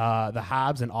the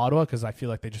Habs and Ottawa because I feel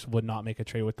like they just would not make a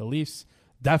trade with the Leafs.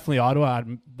 Definitely Ottawa.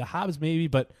 The Habs maybe,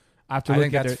 but after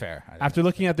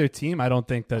looking at their team, I don't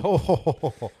think that.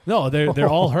 No, they're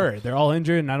all hurt. They're all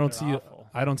injured, and I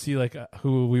don't see like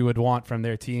who we would want from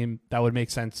their team that would make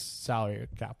sense salary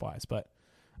cap wise. But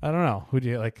I don't know, who do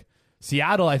you like?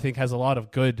 Seattle, I think, has a lot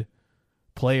of good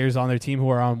players on their team who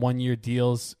are on 1-year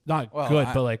deals. Not good,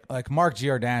 but like Mark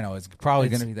Giordano is probably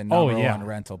going to be the number one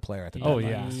rental player at the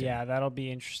deadline. Yeah, that'll be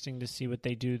interesting to see what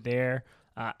they do there.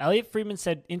 Elliot Friedman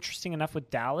said, interesting enough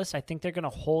with Dallas, I think they're going to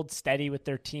hold steady with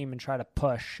their team and try to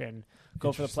push and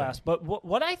go for the playoffs. But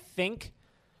what I think,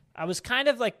 I was kind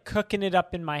of like cooking it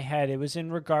up in my head. It was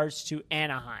in regards to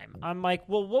Anaheim. I'm like,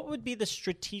 well, what would be the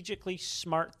strategically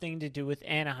smart thing to do with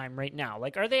Anaheim right now?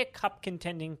 Like, are they a cup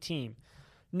contending team?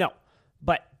 No,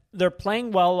 but they're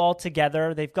playing well all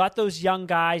together. They've got those young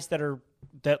guys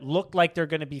that look like they're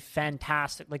going to be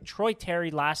fantastic. Like Troy Terry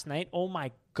last night. Oh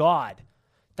my God.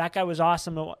 That guy was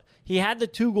awesome. He had the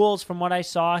 2 goals from what I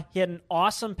saw. He had an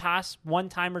awesome pass,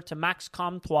 one-timer to Max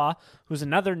Comtois, who's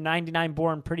another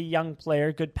 99-born, pretty young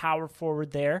player, good power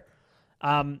forward there.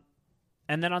 And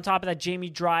then on top of that, Jamie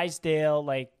Drysdale,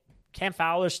 like Cam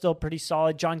Fowler's still pretty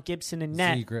solid. John Gibson and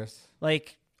net. Zegras.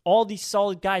 Like all these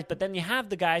solid guys. But then you have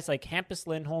the guys like Hampus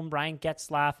Lindholm, Brian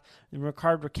Getzlaf, and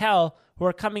Ricard Raquel, who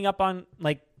are coming up on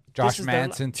like Josh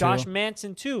Manson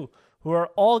too, who are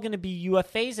all going to be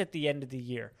UFAs at the end of the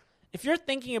year. If you're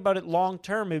thinking about it long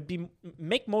term, it would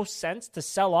make most sense to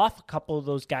sell off a couple of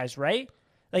those guys, right?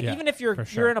 Like even if you're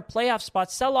in a playoff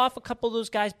spot, sell off a couple of those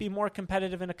guys, be more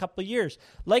competitive in a couple of years.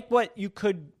 Like what you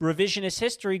could revisionist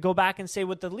history go back and say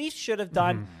what the Leafs should have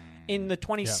done in the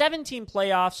 2017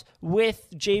 playoffs with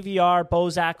JVR,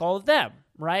 Bozak, all of them,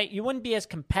 right? You wouldn't be as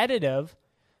competitive,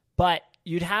 but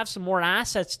you'd have some more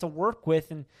assets to work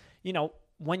with, and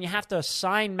when you have to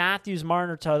sign Matthews,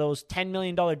 Marner to those $10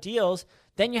 million deals,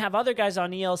 then you have other guys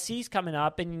on ELCs coming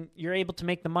up and you're able to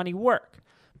make the money work.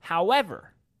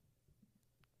 However,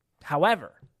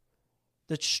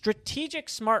 the strategic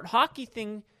smart hockey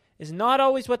thing is not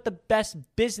always what the best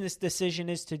business decision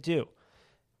is to do.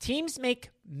 Teams make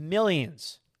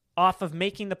millions off of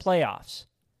making the playoffs.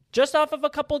 Just off of a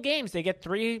couple games. They get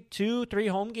 3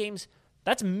 home games.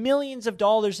 That's millions of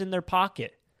dollars in their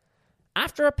pocket.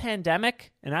 After a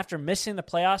pandemic and after missing the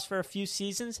playoffs for a few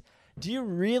seasons, do you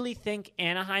really think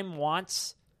Anaheim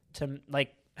wants to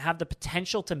have the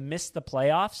potential to miss the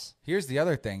playoffs? Here's the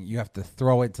other thing you have to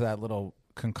throw into that little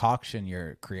concoction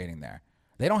you're creating there.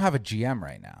 They don't have a GM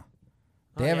right now.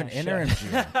 They have an interim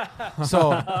GM.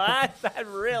 So that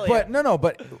really.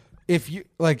 But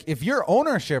if your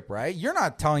ownership, right, you're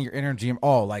not telling your interim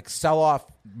GM, sell off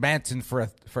Manson for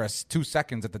 2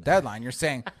 seconds at the deadline. You're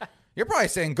saying, You're probably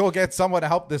saying go get someone to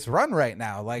help this run right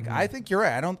now. Like I think you're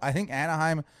right. I think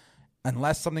Anaheim,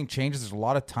 unless something changes, there's a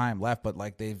lot of time left. But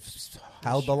like they've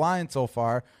held the line so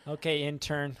far. Okay,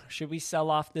 intern, should we sell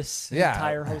off this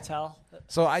entire hotel?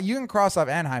 So you can cross off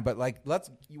Anaheim, but like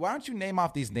why don't you name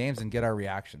off these names and get our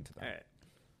reaction to them? All right.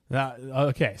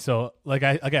 Okay, so like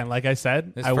I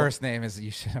said, His first name is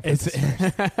you should have put this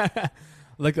first.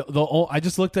 Like I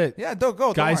just looked at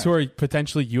guys who are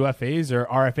potentially UFAs or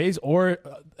RFAs, or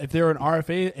if they're an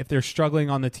RFA, if they're struggling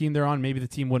on the team they're on, maybe the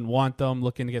team wouldn't want them,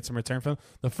 looking to get some return from them.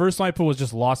 The first one I put was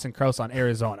just Lawson Crouse on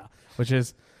Arizona, which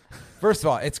is first of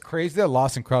all, it's crazy that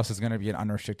Lawson Crouse is going to be an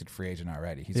unrestricted free agent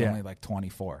already. He's only like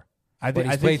 24. But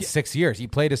he's played 6 years. He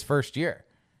played his first year.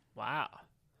 Wow.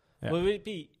 Yeah. Well, would it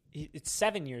be? It's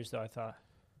 7 years though, I thought.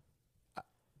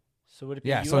 So would it be?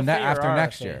 Yeah. UFA so after RFA?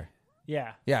 Next year.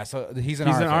 Yeah. Yeah. So he's an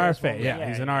RFA. RFA. Yeah,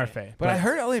 he's an RFA. But I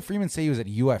heard Elliot Freeman say he was at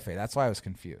UFA. That's why I was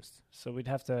confused. So we'd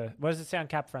have to. What does it say on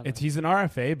Cap Friendly? He's an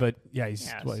RFA, but yeah, he's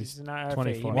an RFA.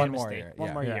 24. One more year.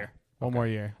 One more year. One more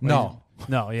year. No.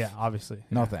 Yeah, obviously.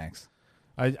 No thanks.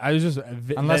 I was just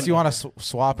unless you want to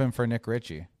swap him for Nick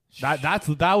Ritchie. That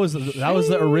was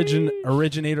the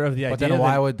originator of the idea. But then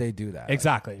why would they do that?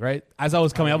 Exactly, right? As I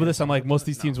was coming up with this, I'm like, most of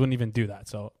these teams wouldn't even do that.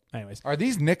 So, anyways, are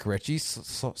these Nick Ritchie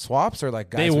swaps or like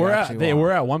guys? They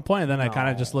were at one point, and then I kind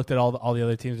of just looked at all the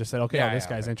other teams, and just said, okay, this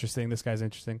guy's interesting. This guy's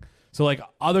interesting. So, like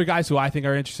other guys who I think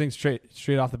are interesting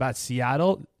straight off the bat,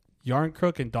 Seattle,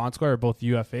 Yarncrook and Donskoy are both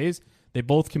UFAs. They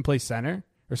both can play center.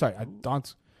 Or sorry,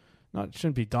 it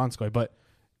shouldn't be Donskoy, but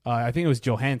I think it was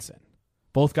Johansson.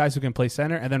 Both guys who can play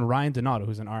center, and then Ryan Donato,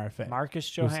 who's an RFA. Marcus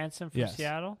Johansson from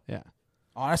Seattle? Yeah.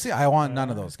 Honestly, I want none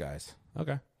of those guys.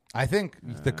 Okay. I think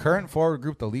the current forward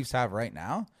group the Leafs have right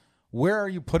now, where are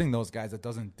you putting those guys that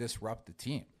doesn't disrupt the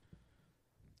team?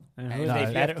 And who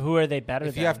are they better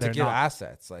if than? You have to give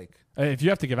assets. Like if you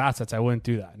have to give assets, I wouldn't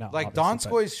do that. No. Like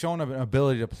Donskoy's shown an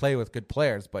ability to play with good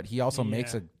players, but he also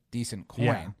makes a decent coin.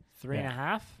 Yeah.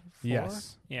 3.5? 4?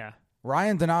 Yes. Yeah.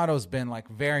 Ryan Donato's been like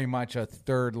very much a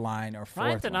third line or fourth.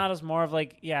 Ryan Donato's more of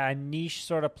like a niche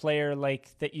sort of player like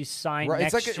that you sign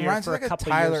next year Ryan's for like a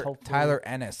couple Tyler, years. Hopefully. Tyler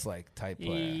Ennis like type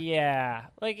player. Yeah,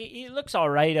 like he looks all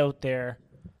right out there.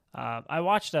 I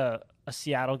watched a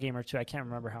Seattle game or two. I can't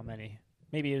remember how many.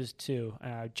 Maybe it was 2.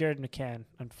 Jared McCann,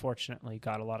 unfortunately,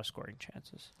 got a lot of scoring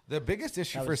chances. The biggest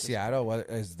issue for Seattle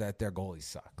is that their goalies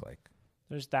suck. Like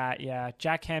there's that. Yeah,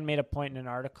 Jack Hand made a point in an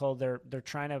article. They're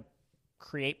trying to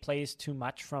create plays too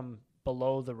much from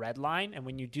below the red line, and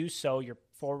when you do so, your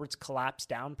forwards collapse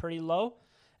down pretty low,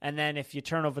 and then if you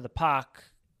turn over the puck,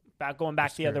 going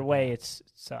back the other way, it's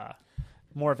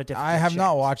more of a difficult. I have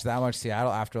not watched that much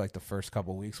Seattle after like the first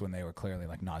couple of weeks when they were clearly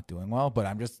like not doing well, but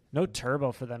I'm just no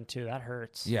Turbo for them too. That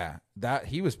hurts. Yeah, that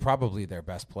he was probably their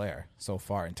best player so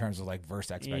far in terms of like versus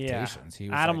expectations.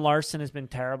 Yeah. Adam Larson has been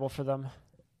terrible for them.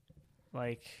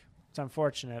 Like it's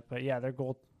unfortunate, but yeah, their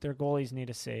goalies need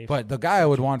a save. But the guy I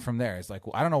would want from there is like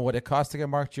I don't know what it costs to get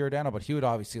Mark Giordano, but he would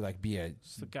obviously like be a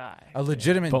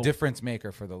legitimate difference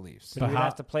maker for the Leafs. But he would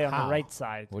have to play on the right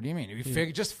side. What do you mean?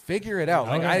 You just figure it out.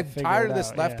 Like I'm tired of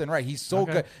this left and right. He's so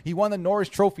good. He won the Norris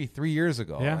Trophy 3 years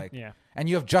ago. Yeah. And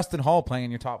you have Justin Hall playing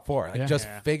in your top 4. Like just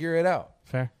figure it out.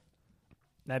 Fair.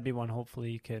 That'd be one.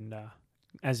 Hopefully you can,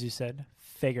 as you said,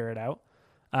 figure it out.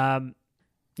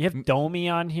 You have Domi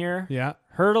on here. Yeah.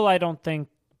 Hurdle, I don't think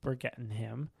we're getting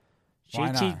him.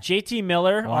 JT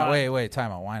Miller. Wait,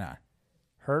 time out. Why not?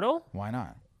 Hurdle? Why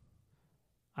not?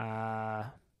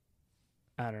 I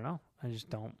don't know. I just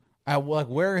don't. Like,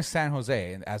 where is San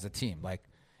Jose as a team? Like,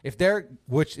 if they're,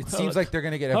 seems like they're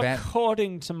going to get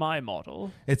according to my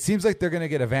model. It seems like they're going to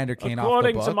get Evander Kane off the books.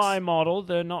 According to my model,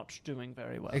 they're not doing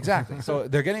very well. Exactly. So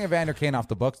they're getting Evander Kane off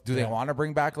the books. Do they want to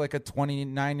bring back like a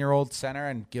 29-year-old center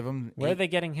and give him? Where are they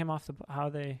getting him off the? How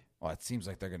they? Well, it seems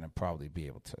like they're going to probably be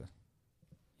able to.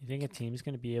 You think a team's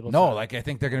going to be able? No, like I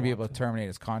think they're going to be able to terminate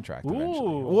his contract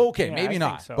eventually. Well, okay, maybe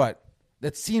not, but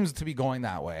it seems to be going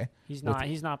that way. He's not.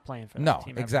 He's not playing for that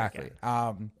team. No, exactly.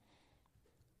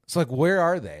 So, like, where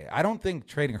are they? I don't think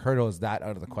trading Hurdle is that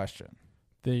out of the question.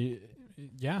 They're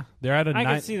at a. I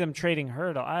can see them trading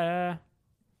Hurdle. That'd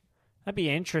be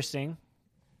interesting.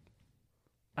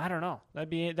 I don't know.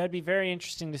 That'd be very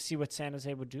interesting to see what San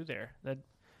Jose would do there.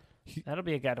 That'll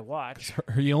be a guy to watch.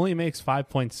 He only makes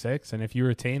 5.6, and if you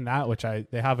retain that, which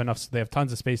they have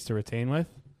tons of space to retain with.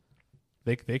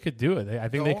 They could do it. I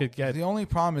think they could get. The only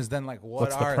problem is then like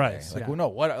what's the price? They?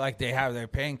 Like they're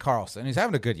paying Carlson. He's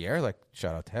having a good year. Like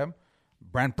shout out to him.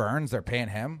 Brent Burns, they're paying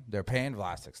him. They're paying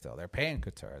Vlasic still. They're paying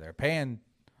Couture. They're paying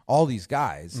all these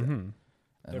guys. Mm-hmm.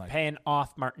 They're paying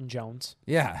off Martin Jones.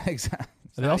 Yeah, exactly.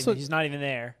 He's not even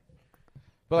there.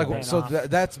 But like, so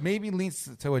that's maybe leads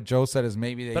to what Joe said is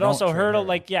maybe they. But don't also trade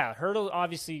Hurdle, Hurdle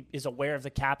obviously is aware of the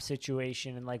cap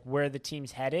situation and like where the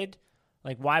team's headed.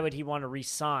 Like, why would he want to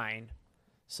re-sign?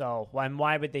 So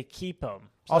why would they keep him?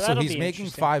 So also, he's making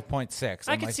 5.6.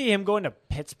 I could see him going to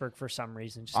Pittsburgh for some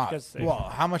reason, just because. Well,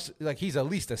 how much? Like, he's at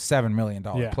least a $7 million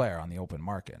player on the open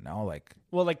market. No,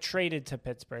 like traded to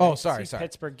Pittsburgh. Oh, sorry.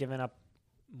 Pittsburgh giving up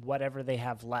whatever they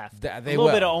have left. They a little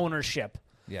bit of ownership.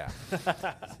 Yeah,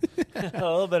 a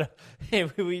little bit. Hey,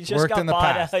 we just worked got in the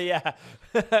bought past. out. Yeah,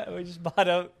 we just bought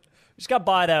out. Just got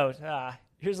bought out.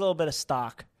 Here's a little bit of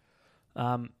stock.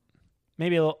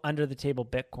 Maybe a little under the table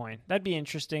Bitcoin. That'd be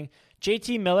interesting.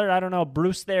 JT Miller, I don't know.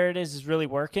 Bruce, there it is really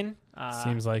working.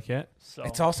 Seems like it. So.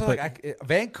 It's also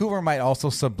Vancouver might also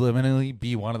subliminally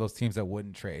be one of those teams that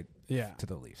wouldn't trade. To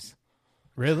the Leafs.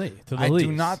 Really? To the I Leafs?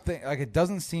 do not think it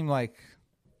doesn't seem like.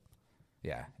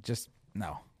 Yeah, just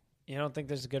no. You don't think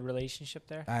there's a good relationship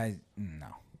there? No,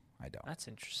 I don't. That's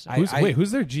interesting.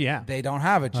 Who's their GM? They don't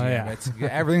have a GM.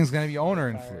 Everything's going to be owner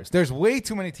influenced. There's way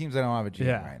too many teams that don't have a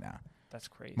GM right now. That's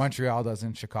crazy. Montreal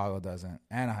doesn't. Chicago doesn't.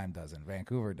 Anaheim doesn't.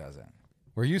 Vancouver doesn't.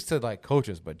 We're used to like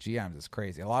coaches, but GMs is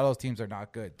crazy. A lot of those teams are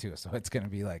not good too. So it's going to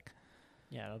be like.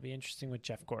 Yeah, it'll be interesting what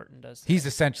Jeff Gorton does. He's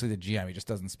essentially the GM. He just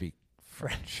doesn't speak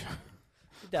French.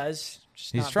 He does.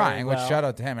 He's trying, which shout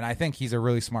out to him. And I think he's a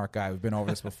really smart guy. We've been over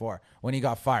this before. When he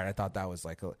got fired, I thought that was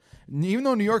like, even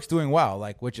though New York's doing well,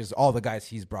 like, which is all the guys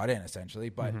he's brought in essentially.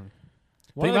 But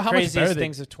one of the craziest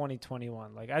things of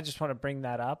 2021, like, I just want to bring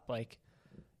that up. Like,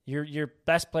 your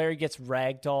best player gets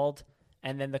ragdolled,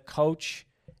 and then the coach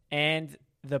and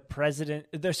the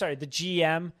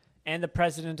GM and the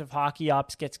president of hockey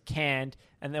ops gets canned,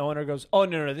 and the owner goes, "Oh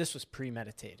no, this was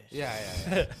premeditated." Yeah.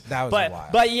 That was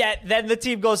wild. But yet, then the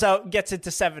team goes out and gets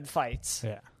into 7 fights.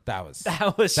 Yeah, that was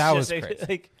crazy.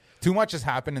 Like, too much has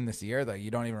happened in this year that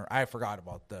you don't even. I forgot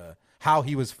about how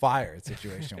he was fired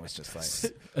situation was just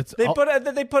like they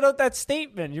put out that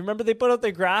statement. You remember they put out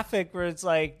the graphic where it's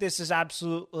like, this is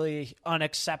absolutely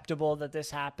unacceptable that this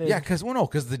happened. Yeah, because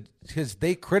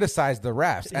they criticized the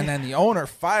refs and then the owner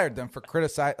fired them for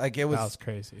criticizing. Like that was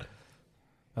crazy.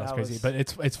 That was crazy. But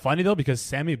it's funny though because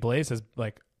Sammy Blais has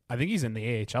like. I think he's in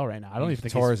the AHL right now. I don't even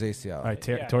think tore his ACL.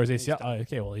 Tore his ACL.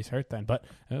 Okay, well, he's hurt then. But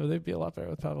they'd be a lot better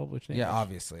with Pavel Buchnevich. Yeah,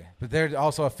 obviously. But they're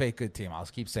also a fake good team. I'll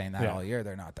keep saying that all year.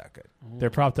 They're not that good. They're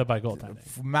propped up by goaltending.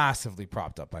 Massively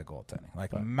propped up by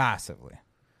goaltending. massively.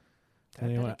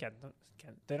 Again,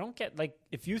 they don't get, like,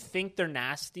 if you think they're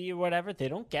nasty or whatever, they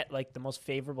don't get, like, the most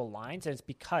favorable lines. And it's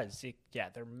because,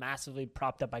 they're massively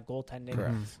propped up by goaltending.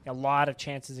 Correct. A lot of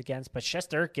chances against. But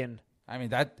Shesterkin... I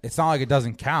mean, it's not like it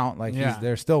doesn't count. Like,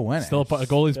 they're still winning. Still, a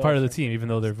goalie's part of the team, even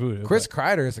though they're voodoo. Chris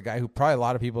Kreider is a guy who probably a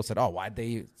lot of people said, "Oh, why'd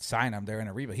they sign him? They're in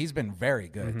a rebuild." He's been very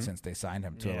good since they signed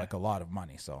him to like a lot of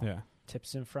money. So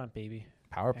tips in front, baby.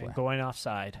 Power play. And going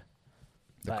offside.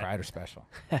 The Kreider special.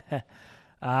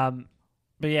 But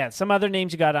yeah, some other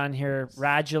names you got on here.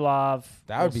 Radulov.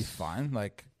 That would be fun.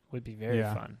 Like. Would be very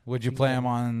fun. Would you play him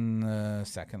on the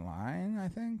second line? I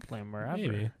think play him wherever.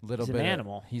 Maybe. He's an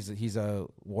animal. He's a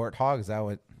warthog. Is that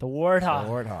what the warthog?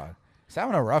 The warthog. He's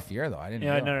having a rough year though. I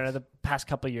didn't. No. The past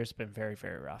couple of years have been very,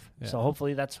 very rough. Yeah. So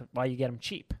hopefully that's why you get him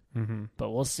cheap. Mm-hmm. But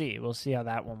we'll see. We'll see how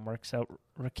that one works out.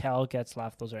 Raquel gets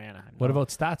left. Those are Anaheim. What about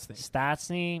Stastny?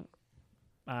 Stastny.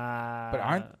 But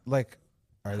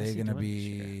are they going to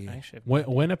be?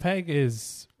 Winnipeg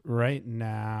is right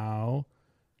now.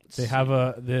 They have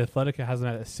the Athletic has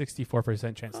a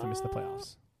 64% chance to miss the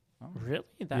playoffs. Really?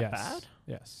 That bad?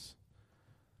 Yes.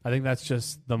 I think that's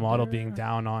just the model being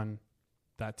down on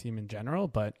that team in general.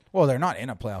 But they're not in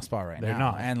a playoff spot right now. They're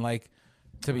not. And like,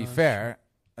 to be fair,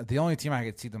 the only team I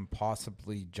could see them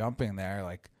possibly jumping there,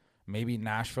 like maybe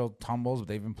Nashville tumbles, but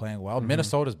they've been playing well.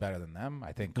 Minnesota's better than them.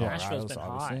 I think Colorado's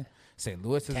obviously. Hot. St.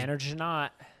 Louis is Tanner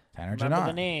Janot. Remember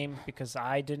the name because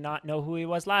I did not know who he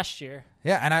was last year.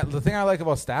 Yeah, and the thing I like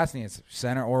about Stastny is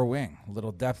center or wing, a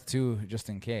little depth too, just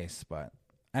in case.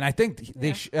 And I think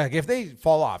they if they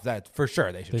fall off, that for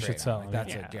sure they should sell. Like,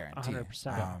 that's a guarantee.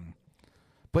 100%.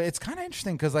 But it's kind of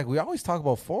interesting because like we always talk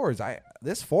about forwards.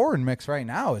 This forward mix right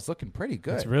now is looking pretty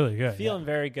good. It's really good. Feeling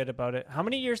very good about it. How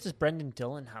many years does Brendan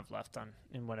Dillon have left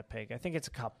in Winnipeg? I think it's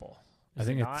a couple. I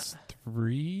think it's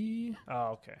 3. Oh,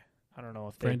 okay. I don't know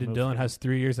if Brandon Dillon has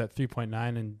 3 years at 3.9,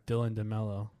 and Dylan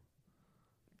DeMello.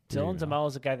 Dylan DeMello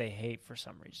is a guy they hate for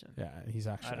some reason. Yeah, he's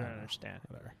actually. I don't understand.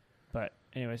 Whatever. But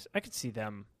anyways, I could see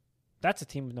them. That's a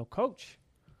team with no coach.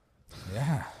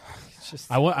 Yeah. It's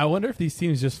just. I wonder if these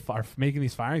teams just are making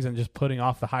these firings and just putting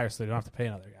off the hire so they don't have to pay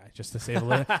another guy. just to save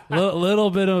a little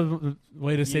bit of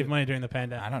way to save money during the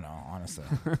pandemic. I don't know, honestly.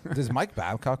 Is Mike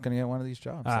Babcock going to get one of these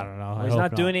jobs? I don't know. Well, he's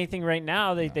not doing anything right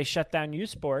now. They shut down U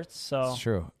Sports, so it's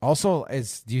true. Also,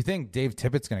 do you think Dave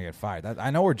Tippett's going to get fired? I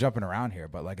know we're jumping around here,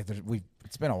 but like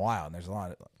it's been a while, and there's a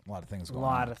lot of things going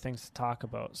on. A lot of things to talk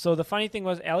about. So the funny thing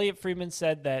was, Elliot Friedman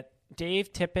said that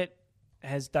Dave Tippett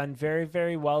has done very,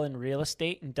 very well in real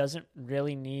estate and doesn't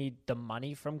really need the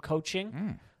money from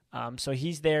coaching. So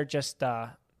he's there just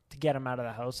to get him out of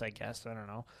the house, I guess. I don't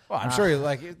know. Well, I'm sure you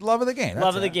love of the game.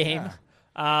 Love of the game.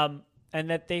 Yeah. And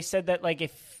that they said that like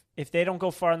if they don't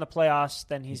go far in the playoffs,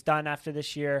 then he's done after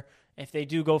this year. If they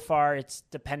do go far, it's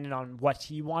dependent on what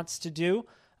he wants to do.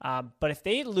 But if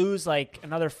they lose like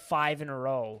another 5 in a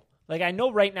row, like I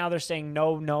know right now they're saying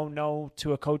no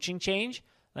to a coaching change.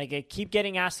 Like they keep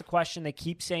getting asked the question, they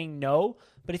keep saying no.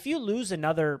 But if you lose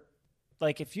another,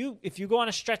 like if you go on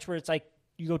a stretch where it's like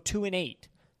you go 2-8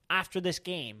 after this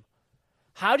game,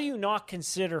 how do you not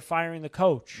consider firing the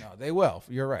coach? No, they will.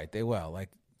 You're right. They will. Like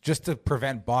just to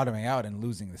prevent bottoming out and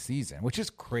losing the season, which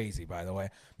is crazy, by the way,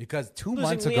 because 2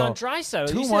 months ago, Leon Draisaitl.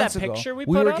 Did you see that picture we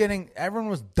put were up? Everyone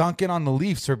was dunking on the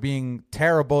Leafs for being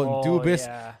terrible and dubious.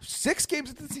 Yeah. 6 games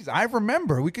into the season. I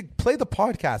remember we could play the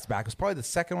podcast back. It was probably the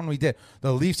second one we did.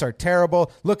 The Leafs are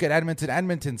terrible. Look at Edmonton.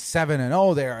 Edmonton's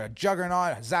 7-0. They're a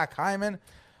juggernaut. Zach Hyman.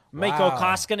 Mikko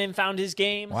Koskinen found his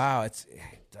game. Wow,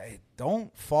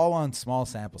 don't fall on small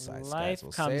sample size. Life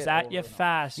guys. comes at you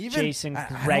fast, Jason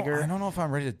Gregor. I don't know if I'm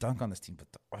ready to dunk on this team,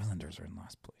 but the Islanders are in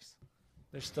last place.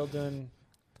 They're still doing.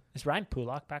 Is Ryan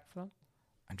Pulak back for them?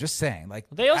 I'm just saying, like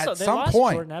they lost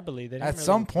Jordan Eberle. At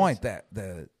some point, that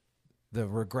the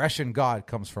regression god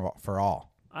comes for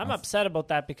all. I'm upset about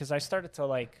that because I started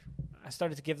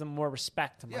to give them more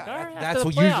respect. I'm that's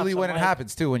usually when it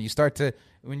happens too.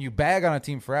 When you bag on a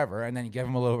team forever and then you give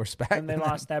them a little respect. And they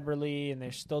lost Eberle, and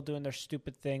they're still doing their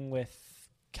stupid thing with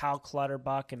Cal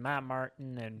Clutterbuck and Matt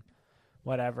Martin and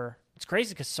whatever. It's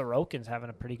crazy because Sorokin's having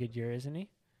a pretty good year, isn't he?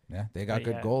 Yeah, they got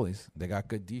good goalies. They got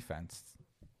good defense.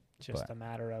 Just a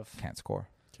matter of can't score.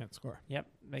 Yep,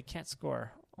 they can't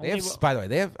score. By the way,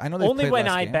 they have. I know they only when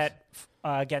I games. bet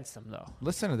against them though.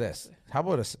 Listen to this. How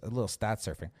about a little stat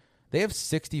surfing? They have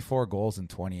 64 goals in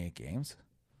 28 games.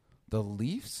 The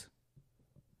Leafs.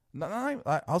 No,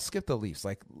 I'll skip the Leafs.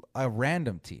 Like a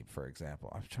random team, for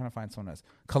example. I'm trying to find someone else.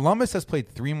 Columbus has played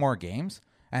 3 more games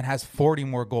and has 40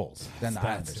 more goals than the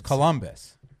Islanders.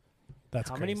 Columbus. That's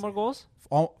how crazy. many more goals?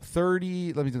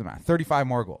 30. Let me do the math. 35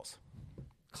 more goals.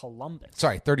 Columbus.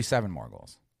 Sorry, 37 more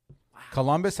goals. Wow.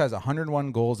 Columbus has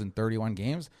 101 goals in 31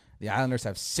 games. The Islanders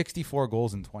have 64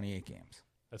 goals in 28 games.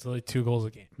 That's only 2 goals a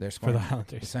game. They're for the scoring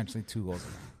Islanders. essentially 2 goals a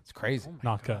game. It's crazy.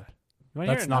 Not good. You want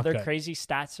to hear another crazy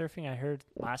stat surfing I heard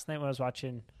last night when I was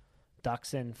watching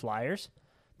Ducks and Flyers?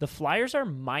 The Flyers are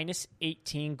minus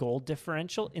 18 goal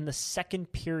differential in the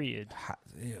second period.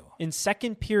 Ew. In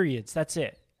second periods, that's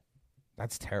it.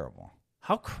 That's terrible.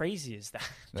 How crazy is that?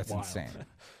 That's insane.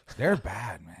 They're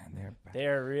bad, man. They're bad.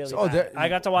 They're really bad. I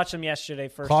got to watch them yesterday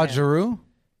first. Claude Giroux?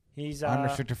 He's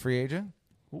unrestricted free agent?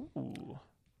 Ooh.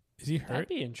 Is he hurt? That'd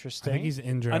be interesting. I think he's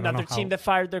injured. Another team that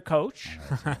fired their coach.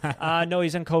 No,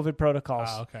 he's in COVID protocols.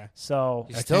 Okay. So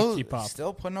he's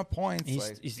still putting up points.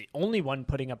 He's the only one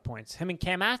putting up points. Him and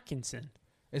Cam Atkinson.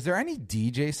 Is there any D,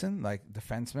 Jason, like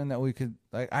defenseman that we could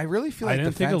like? I really feel like I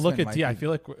didn't take a look at D. I feel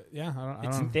like I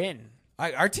it's don't thin.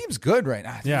 Our team's good right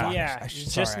now. Yeah. I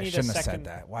shouldn't have said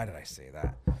that. Why did I say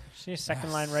that? Just need a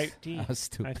second line right D. That was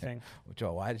stupid. I think.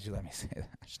 Joe, why did you let me say that?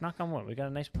 Just knock on wood. We got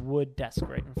a nice wood desk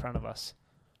right in front of us.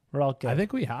 We're all good. I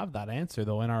think we have that answer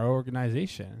though in our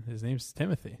organization. His name's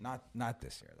Timothy. Not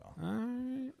this year though. All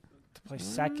right. To play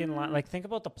second line, like think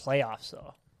about the playoffs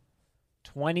though.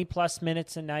 20 plus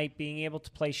minutes a night, being able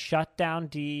to play shutdown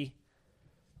D,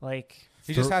 like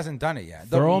he just hasn't done it yet.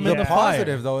 Throw him in the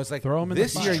positive fire. Though is like throw him in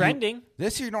this the year. Trending.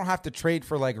 This year you don't have to trade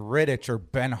for like Rittich or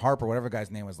Ben Harper, whatever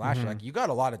guy's name was last year. Like you got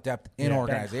a lot of depth in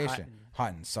organization.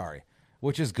 Hutton, sorry,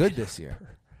 which is good this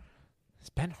year. Is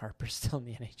Ben Harper still in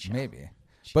the NHL? Maybe.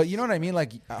 Jeez. But you know what I mean?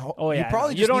 Like, you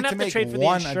probably you just don't need have to make trade for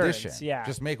one the addition. Yeah.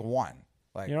 Just make one.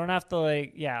 Like you don't have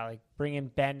to bring in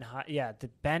Ben the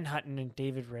Ben Hutton and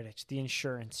David Rittich, the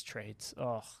insurance trades.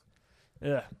 Ugh.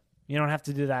 You don't have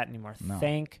to do that anymore. No.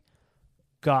 Thank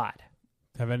God.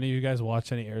 Have any of you guys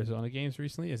watched any Arizona games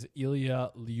recently? Is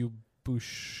Ilya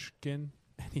Lyubushkin?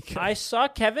 I saw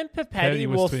Kevin Papetti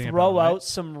will throw out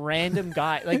some random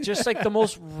guy, like just like the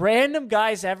most random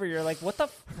guys ever. You're like, what the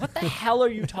hell are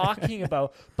you talking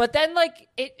about? But then like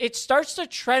it starts to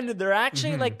trend, and they're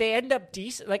actually like they end up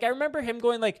decent. Like I remember him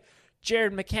going like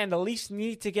Jared McCann. The Leafs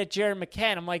need to get Jared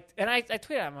McCann. I'm like, and I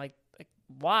tweeted, I'm like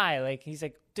why? Like he's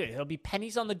like, dude, he'll be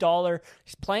pennies on the dollar.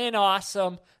 He's playing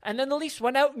awesome. And then the Leafs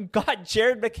went out and got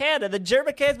Jared McCann. And then Jared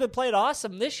McCann's been playing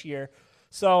awesome this year.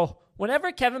 So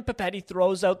whenever Kevin Papetti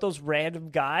throws out those random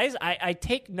guys, I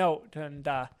take note. And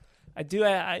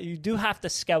you do have to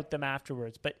scout them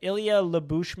afterwards. But Ilya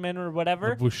Lyubushkin or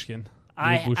whatever. Lyubushkin.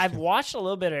 I've watched a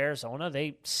little bit of Arizona.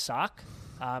 They suck.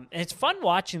 And it's fun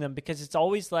watching them because it's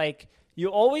always like you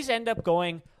always end up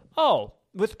going, oh,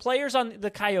 with players on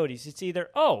the Coyotes, it's either,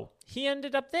 oh, he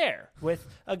ended up there. With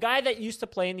a guy that used to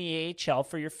play in the AHL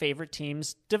for your favorite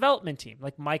team's development team,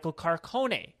 like Michael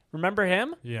Carcone. Remember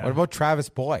him? Yeah. What about Travis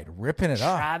Boyd? Ripping it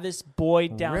up. Travis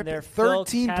Boyd down there.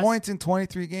 13 points in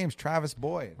 23 games, Travis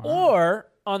Boyd. Or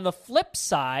on the flip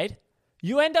side,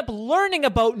 you end up learning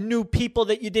about new people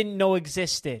that you didn't know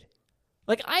existed.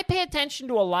 Like, I pay attention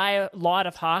to a lot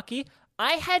of hockey.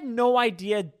 I had no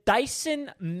idea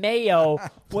Dyson Mayo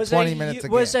was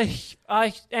an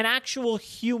actual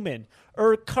human.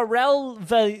 Or Karel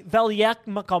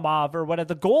Velyakmakov or whatever,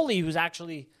 the goalie who's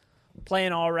actually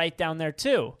playing all right down there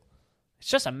too. It's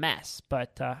just a mess.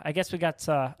 But I guess we got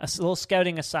a little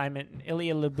scouting assignment,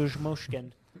 Ilya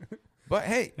Lyubushkin. But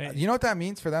hey, you know what that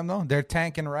means for them though? They're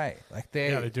tanking right. Like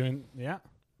they're doing.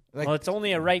 Like, well, it's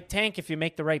only a right tank if you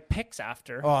make the right picks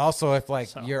after. Oh, also if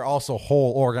your also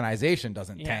whole organization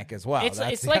doesn't tank as well.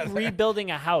 It's like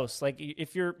rebuilding a house. Like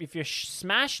if you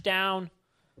smash down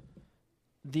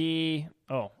the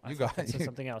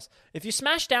something else. If you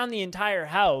smash down the entire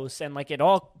house and like it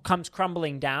all comes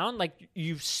crumbling down, like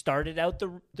you've started out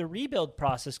the rebuild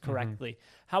process correctly.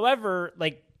 Mm-hmm. However,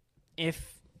 like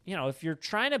if you're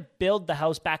trying to build the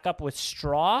house back up with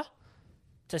straw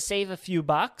to save a few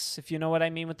bucks, if you know what I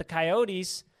mean with the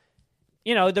Coyotes,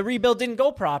 the rebuild didn't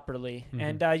go properly,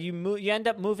 and you end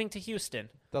up moving to Houston.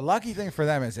 The lucky thing for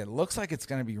them is it looks like it's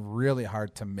going to be really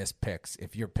hard to miss picks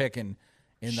if you're picking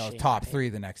in those top three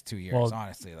the next 2 years. Well,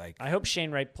 honestly, like I hope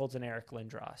Shane Wright pulls an Eric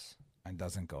Lindros and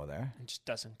doesn't go there. It just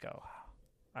doesn't go.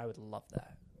 I would love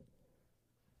that.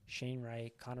 Shane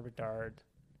Wright, Connor Bedard,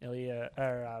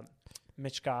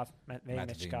 Michkov,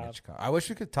 Michkov. I wish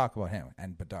we could talk about him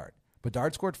and Bedard.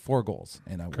 Bedard scored 4 goals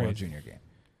in a World Junior game.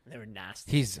 They were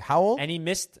nasty. He's how old? And he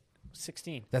missed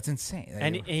 16. That's insane.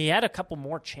 And he had a couple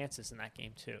more chances in that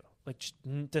game, too. Like, just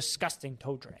disgusting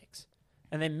toe drags.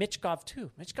 And then Michkov,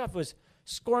 too. Michkov was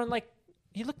scoring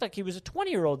he looked like he was a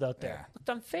 20-year-old out there. Yeah. Looked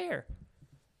unfair.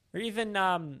 Or even,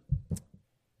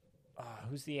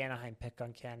 who's the Anaheim pick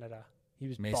on Canada? He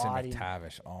was Mason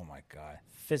McTavish. Oh, my God.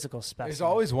 Physical specimen. There's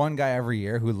always one guy every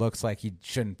year who looks like he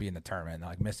shouldn't be in the tournament.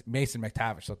 Like Mason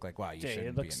McTavish looked like, wow, you shouldn't be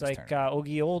in this tournament. It looks like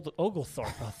Ogie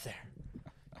Oglethorpe out there.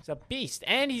 He's a beast.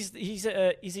 And he's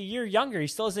a year younger. He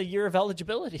still has a year of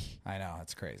eligibility. I know.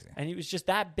 It's crazy. And he was just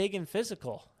that big and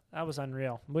physical. That was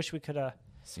unreal. Wish we could have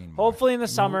seen more. Hopefully in the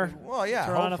summer. Well, yeah.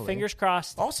 Toronto, fingers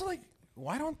crossed. Also,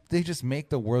 why don't they just make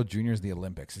the World Juniors the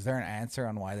Olympics? Is there an answer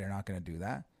on why they're not going to do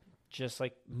that? Just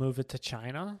move it to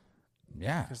China?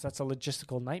 Yeah, because that's a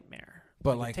logistical nightmare.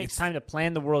 But it takes time to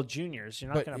plan the World Juniors.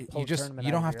 You're not going to pull a tournament.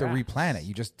 You don't have to replan it.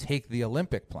 You just take the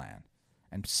Olympic plan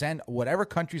and send whatever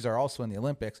countries are also in the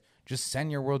Olympics. Just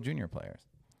send your World Junior players.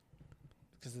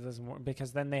 Because it doesn't work.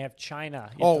 Because then they have China.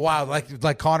 Wow!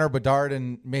 Like Connor Bedard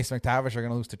and Mason McTavish are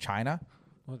going to lose to China.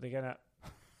 Well, they're gonna.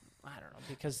 I don't know,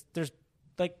 because there's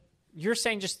you're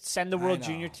saying just send the World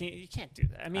Junior team. You can't do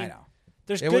that. I mean. I know.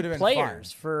 There's good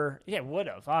players would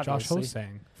have, obviously. Josh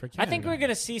Hosang for Canada. I think we're going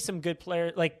to see some good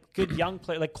players, good young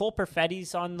players, like Cole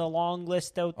Perfetti's on the long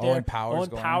list out there. Owen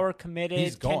Power committed.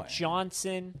 He's Kent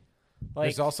Johnson.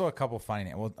 There's also a couple funny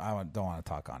names. Well, I don't want to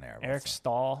talk on air. Eric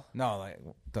Stahl. No,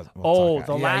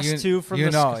 the last two from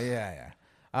yeah.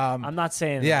 I'm not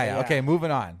saying that. Yeah. Okay,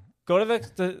 moving on. Go to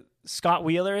the Scott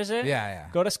Wheeler, is it? Yeah.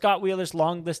 Go to Scott Wheeler's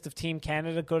long list of Team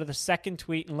Canada. Go to the second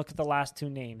tweet and look at the last two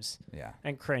names. Yeah.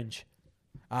 And cringe.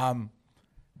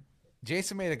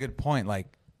 Jason made a good point.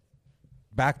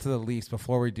 Back to the Leafs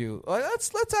before we do. Let's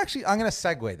actually. I'm going to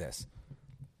segue this.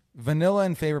 Vanilla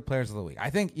and favorite players of the week. I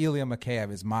think Ilya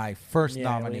Mikheyev is my first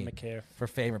nominee for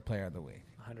favorite player of the week.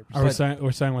 100%.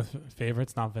 We're starting with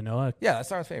favorites, not vanilla. Yeah, let's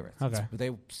start with favorites. Okay.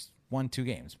 They won 2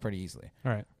 games pretty easily.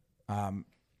 All right.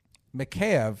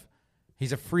 Mikheyev,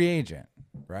 he's a free agent,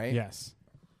 right? Yes.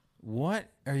 What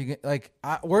are you I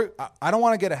don't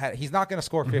want to get ahead. He's not going to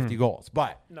score 50 goals,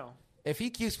 but no. If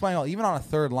he keeps playing, even on a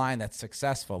third line that's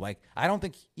successful, I don't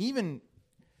think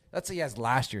let's say he has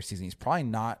last year's season, he's probably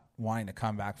not wanting to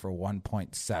come back for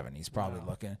 1.7. He's probably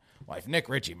looking, if Nick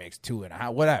Ritchie makes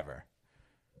 2.5, whatever.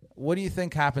 What do you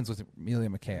think happens with Ilya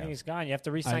Mikheyev? I think he's gone. You have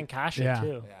to re-sign Kasha,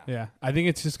 too. Yeah. I think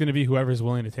it's just going to be whoever's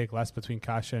willing to take less between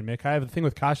Kasha and Mikheyev. The thing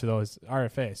with Kasha, though, is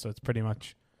RFA, so it's pretty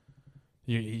much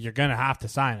you're gonna have to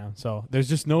sign him. So there's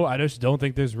just no. I just don't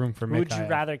think there's room for. Who would you Mikheyev.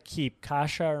 rather keep,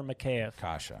 Kasha or Mikheyev?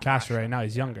 Kasha right now,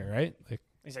 he's younger, right? Like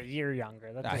He's a year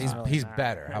younger. That Nah, doesn't really he's matter.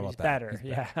 better. How He's about that? better. He's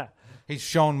Yeah. He's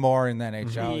shown more in the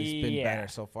NHL. He's been Yeah. better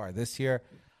so far this year.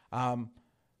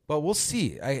 But we'll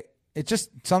see. It's just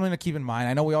something to keep in mind.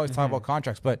 I know we always talk about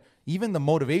contracts, but even the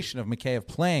motivation of Mikheyev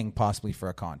playing possibly for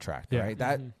a contract, right?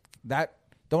 That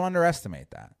don't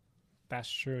underestimate that. That's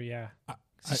true. Yeah.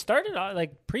 He started out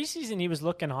like preseason. He was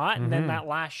looking hot, and then that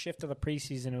last shift of the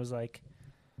preseason, it was like,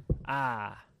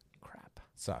 crap.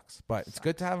 Sucks, but it's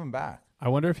good to have him back. I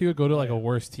wonder if he would go to like a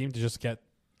worse team to just get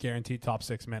guaranteed top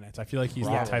 6 minutes. I feel like he's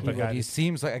that type of guy. He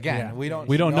seems like we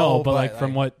don't know, but like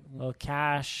from what Well,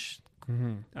 Cash,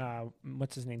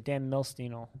 what's his name? Dan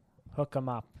Milstein will hook him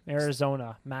up.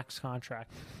 Arizona, max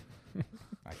contract.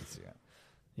 I can see it.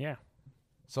 Yeah.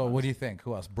 So what do you think?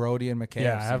 Who else? Brody and Mikheyev.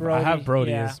 Yeah, I have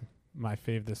Brody as my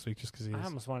fave this week just because he's. I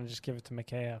almost want to just give it to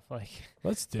Mikheyev. Like,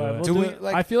 let's do but it. we'll Do do we, it.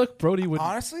 like, I feel like Brody would.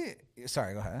 Honestly,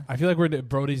 sorry, go ahead. I feel like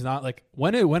Brody's not like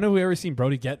when have we ever seen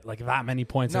Brody get like that many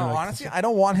points? No, like, honestly, I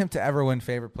don't want him to ever win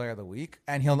favorite player of the week,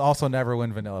 and he'll also never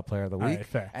win vanilla player of the week. right,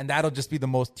 fair. And that'll just be the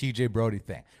most TJ Brody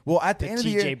thing. Well, at the end of the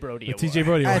year, TJ Brody. the Award. TJ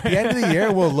Brody. at the end of the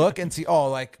year, we'll look and see. Oh,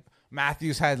 like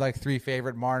Matthews had like 3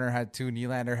 favorite, Marner had 2,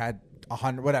 Nylander had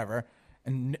 100, whatever.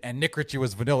 And Nick Ritchie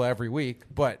was vanilla every week,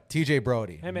 but TJ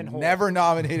Brody Him and Holt. never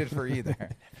nominated for either.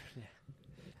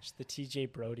 It's the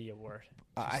TJ Brody Award.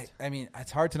 I mean,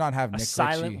 it's hard to not have A Nick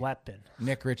silent Ritchie, weapon.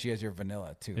 Nick Ritchie as your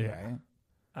vanilla too, Yeah.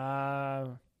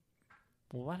 right?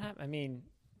 Well, what happened? I mean,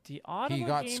 the Ottawa He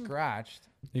got game, scratched.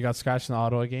 He got scratched in the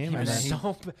Ottawa game, He and was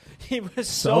then he was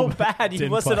so bad. He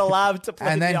didn't wasn't play. allowed to play.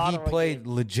 And then the he Ottawa played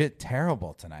game. legit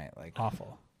terrible tonight. Like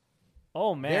awful.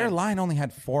 Oh man, their line only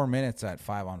had 4 minutes at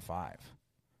 5-on-5.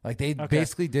 Like they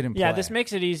basically didn't play. Yeah, this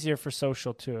makes it easier for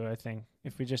social too. I think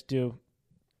if we just do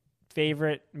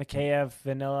favorite Mikheyev,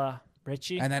 vanilla,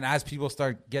 Richie, And then as people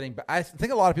start getting back, I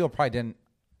think a lot of people probably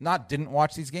didn't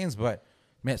watch these games, but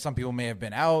some people may have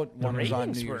been out. One was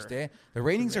on New Year's Day. The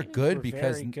ratings are good were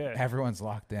because very good. everyone's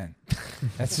locked in.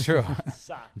 That's true.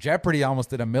 Suck. Jeopardy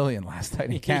almost did 1 million last night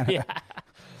in Canada.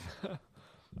 Yeah.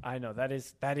 I know that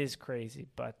is crazy,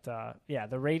 but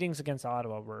the ratings against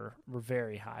Ottawa were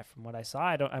very high from what I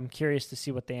saw. I'm curious to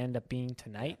see what they end up being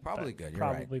tonight. Probably but good. You're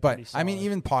probably right. pretty But I mean, solid.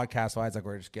 even podcast wise, like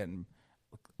we're just getting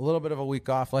a little bit of a week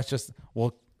off.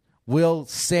 We'll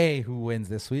say who wins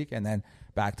this week, and then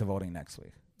back to voting next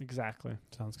week. exactly.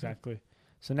 Sounds good. Exactly.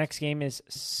 So next game is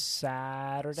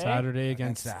Saturday. Saturday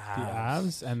against the the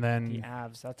Avs. Avs, and then The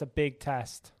Avs. That's a big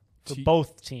test for T-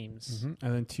 both teams. and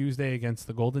then Tuesday against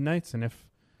the Golden Knights. And if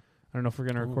I don't know if we're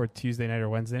going to record Tuesday night or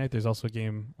Wednesday night, there's also a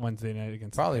game Wednesday night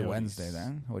against Probably the Coyotes. Wednesday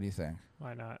then. What do you think?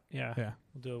 Why not? Yeah. Yeah,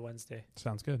 We'll do it Wednesday.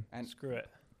 sounds good. And Screw it.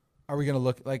 are we going to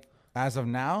look like as of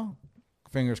now?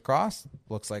 Fingers crossed.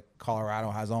 Looks like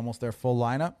Colorado has almost their full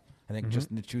lineup. I think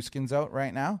just Nichushkin's out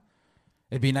right now.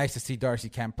 It'd be nice to see Darcy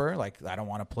Kemper. Like I don't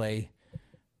want to play.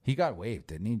 He got waived,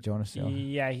 didn't he, Jonas?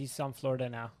 Yeah, he's on Florida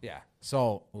now. Yeah.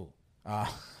 So,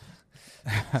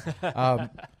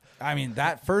 I mean,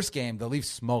 that first game, the Leafs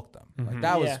smoked them. Like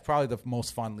that was Yeah. probably the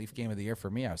most fun Leaf game of the year for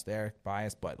me. I was there,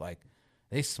 biased, but like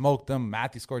they smoked them.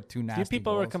 Matthew scored 2 A nasty few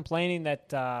people were goals. complaining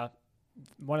that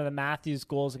one of the Matthews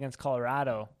goals against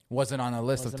Colorado Wasn't on the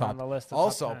list of Wasn't top. on the list of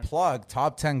also, top 10. plug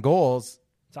top 10 goals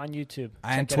it's on YouTube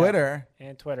and Check it out. Twitter.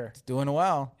 and Twitter, Doing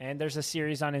well, and there's a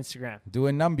series on Instagram.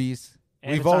 doing numbies.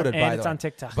 And We it's on- voted and by it's the way. on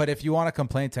TikTok. But if you want to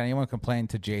complain to anyone, complain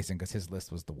to Jason because his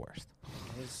list was the worst.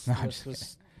 His No, I'm list just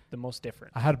was the most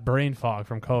different. I had brain fog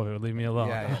from COVID. Leave me alone.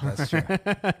 Yeah, that's true.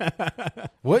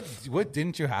 What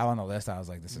didn't you have on the list? I was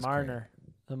like, this is Marner,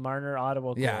 the Marner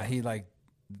Ottawa goal. Yeah, he like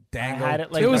I dangled. had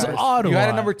it like It was numbers. Ottawa. You had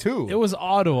it number 2. It was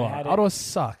Ottawa. I had it- Ottawa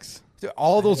sucks. Dude,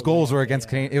 all those goals were against yeah.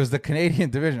 Canadian. It was the Canadian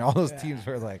division. All those teams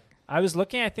were like, I was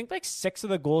looking. I think like 6 of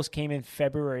the goals came in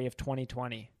February of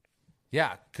 2020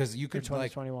 yeah, because you or could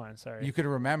like 2021. Sorry, you could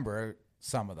remember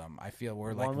some of them. I feel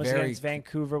were like one was very against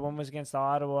Vancouver, one was against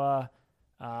Ottawa.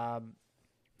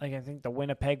 Like I think the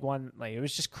Winnipeg one. Like it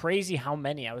was just crazy how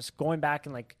many. I was going back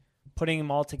and like putting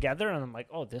them all together, and I'm like,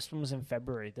 oh, this one was in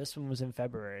February. This one was in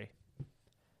February.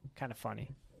 Kind of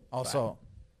funny. also.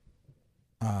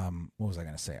 What was I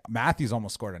gonna say? Matthews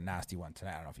almost scored a nasty one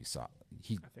tonight. I don't know if you saw.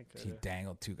 He think I he did.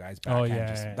 dangled 2 guys Oh, back.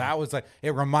 yeah. That was like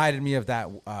it reminded me of that.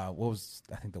 What was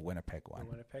I think the Winnipeg The one,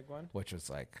 Winnipeg one. which was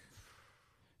like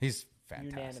he's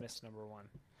fantastic. Unanimous number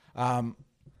 1.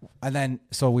 And then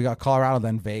so we got Colorado,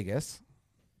 then Vegas.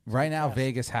 Right now,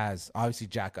 Vegas has obviously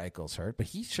Jack Eichel's hurt, but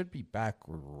he should be back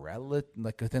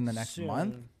like within the next Soon.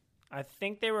 month. I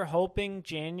think they were hoping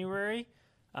January,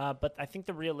 but I think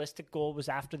the realistic goal was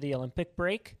after the Olympic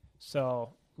break.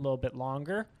 So little bit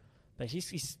longer, but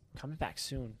he's coming back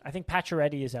soon. I think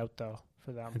Pacioretty is out though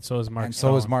for them, And so is Mark And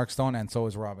Stone. so is Mark Stone, and so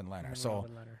is Robin Leonard. And So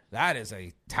Robin Leonard. that is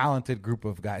a talented group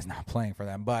of guys not playing for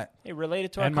them. But Hey,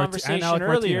 related to our And Alec conversation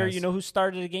earlier, Martinez. you know who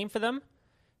started a game for them?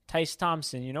 Tice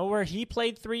Thompson. You know where he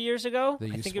played 3 years ago? The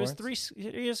I U think it was Sports? 3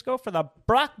 years ago for the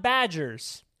Brock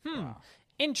Badgers. Wow.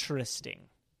 Interesting.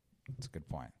 that's a good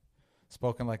point.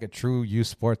 Spoken like a true U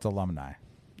Sports alumni.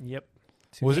 Yep.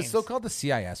 Was it still called the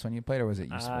CIS when you played, or was it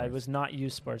U Sports? It was not U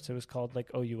Sports. It was called like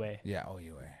OUA. Yeah,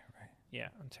 OUA, right. Yeah,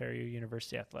 Ontario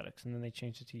University Athletics. And then they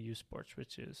changed it to U Sports,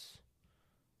 which is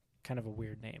kind of a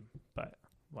weird name, but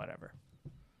whatever.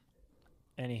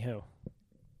 Anywho,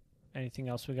 anything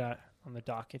else we got on the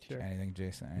docket here? Anything,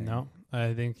 Jason? Anything? No,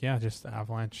 I think, just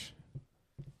Avalanche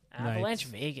Avalanche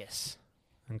Knights. Vegas.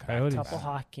 and A Coyotes. couple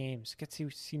hot games. Get to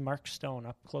see Mark Stone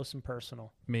up close and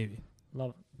personal. Maybe.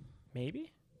 Love.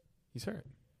 Maybe? He's hurt.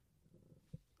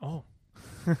 Oh.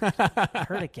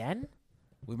 Hurt again?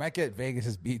 We might get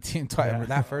Vegas' B team twice. Yeah.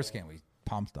 That first game, we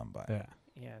pumped them, but Yeah.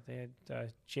 Yeah, they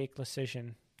had Jake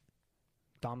Lecision,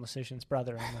 Dom Lecision's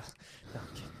brother,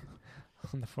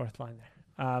 on the fourth line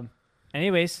there.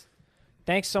 Anyways,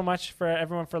 thanks so much for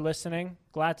everyone for listening.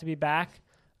 Glad to be back.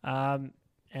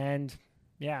 And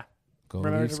yeah, go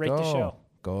remember Leafs, to rate the go. show.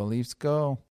 Go Leafs, go.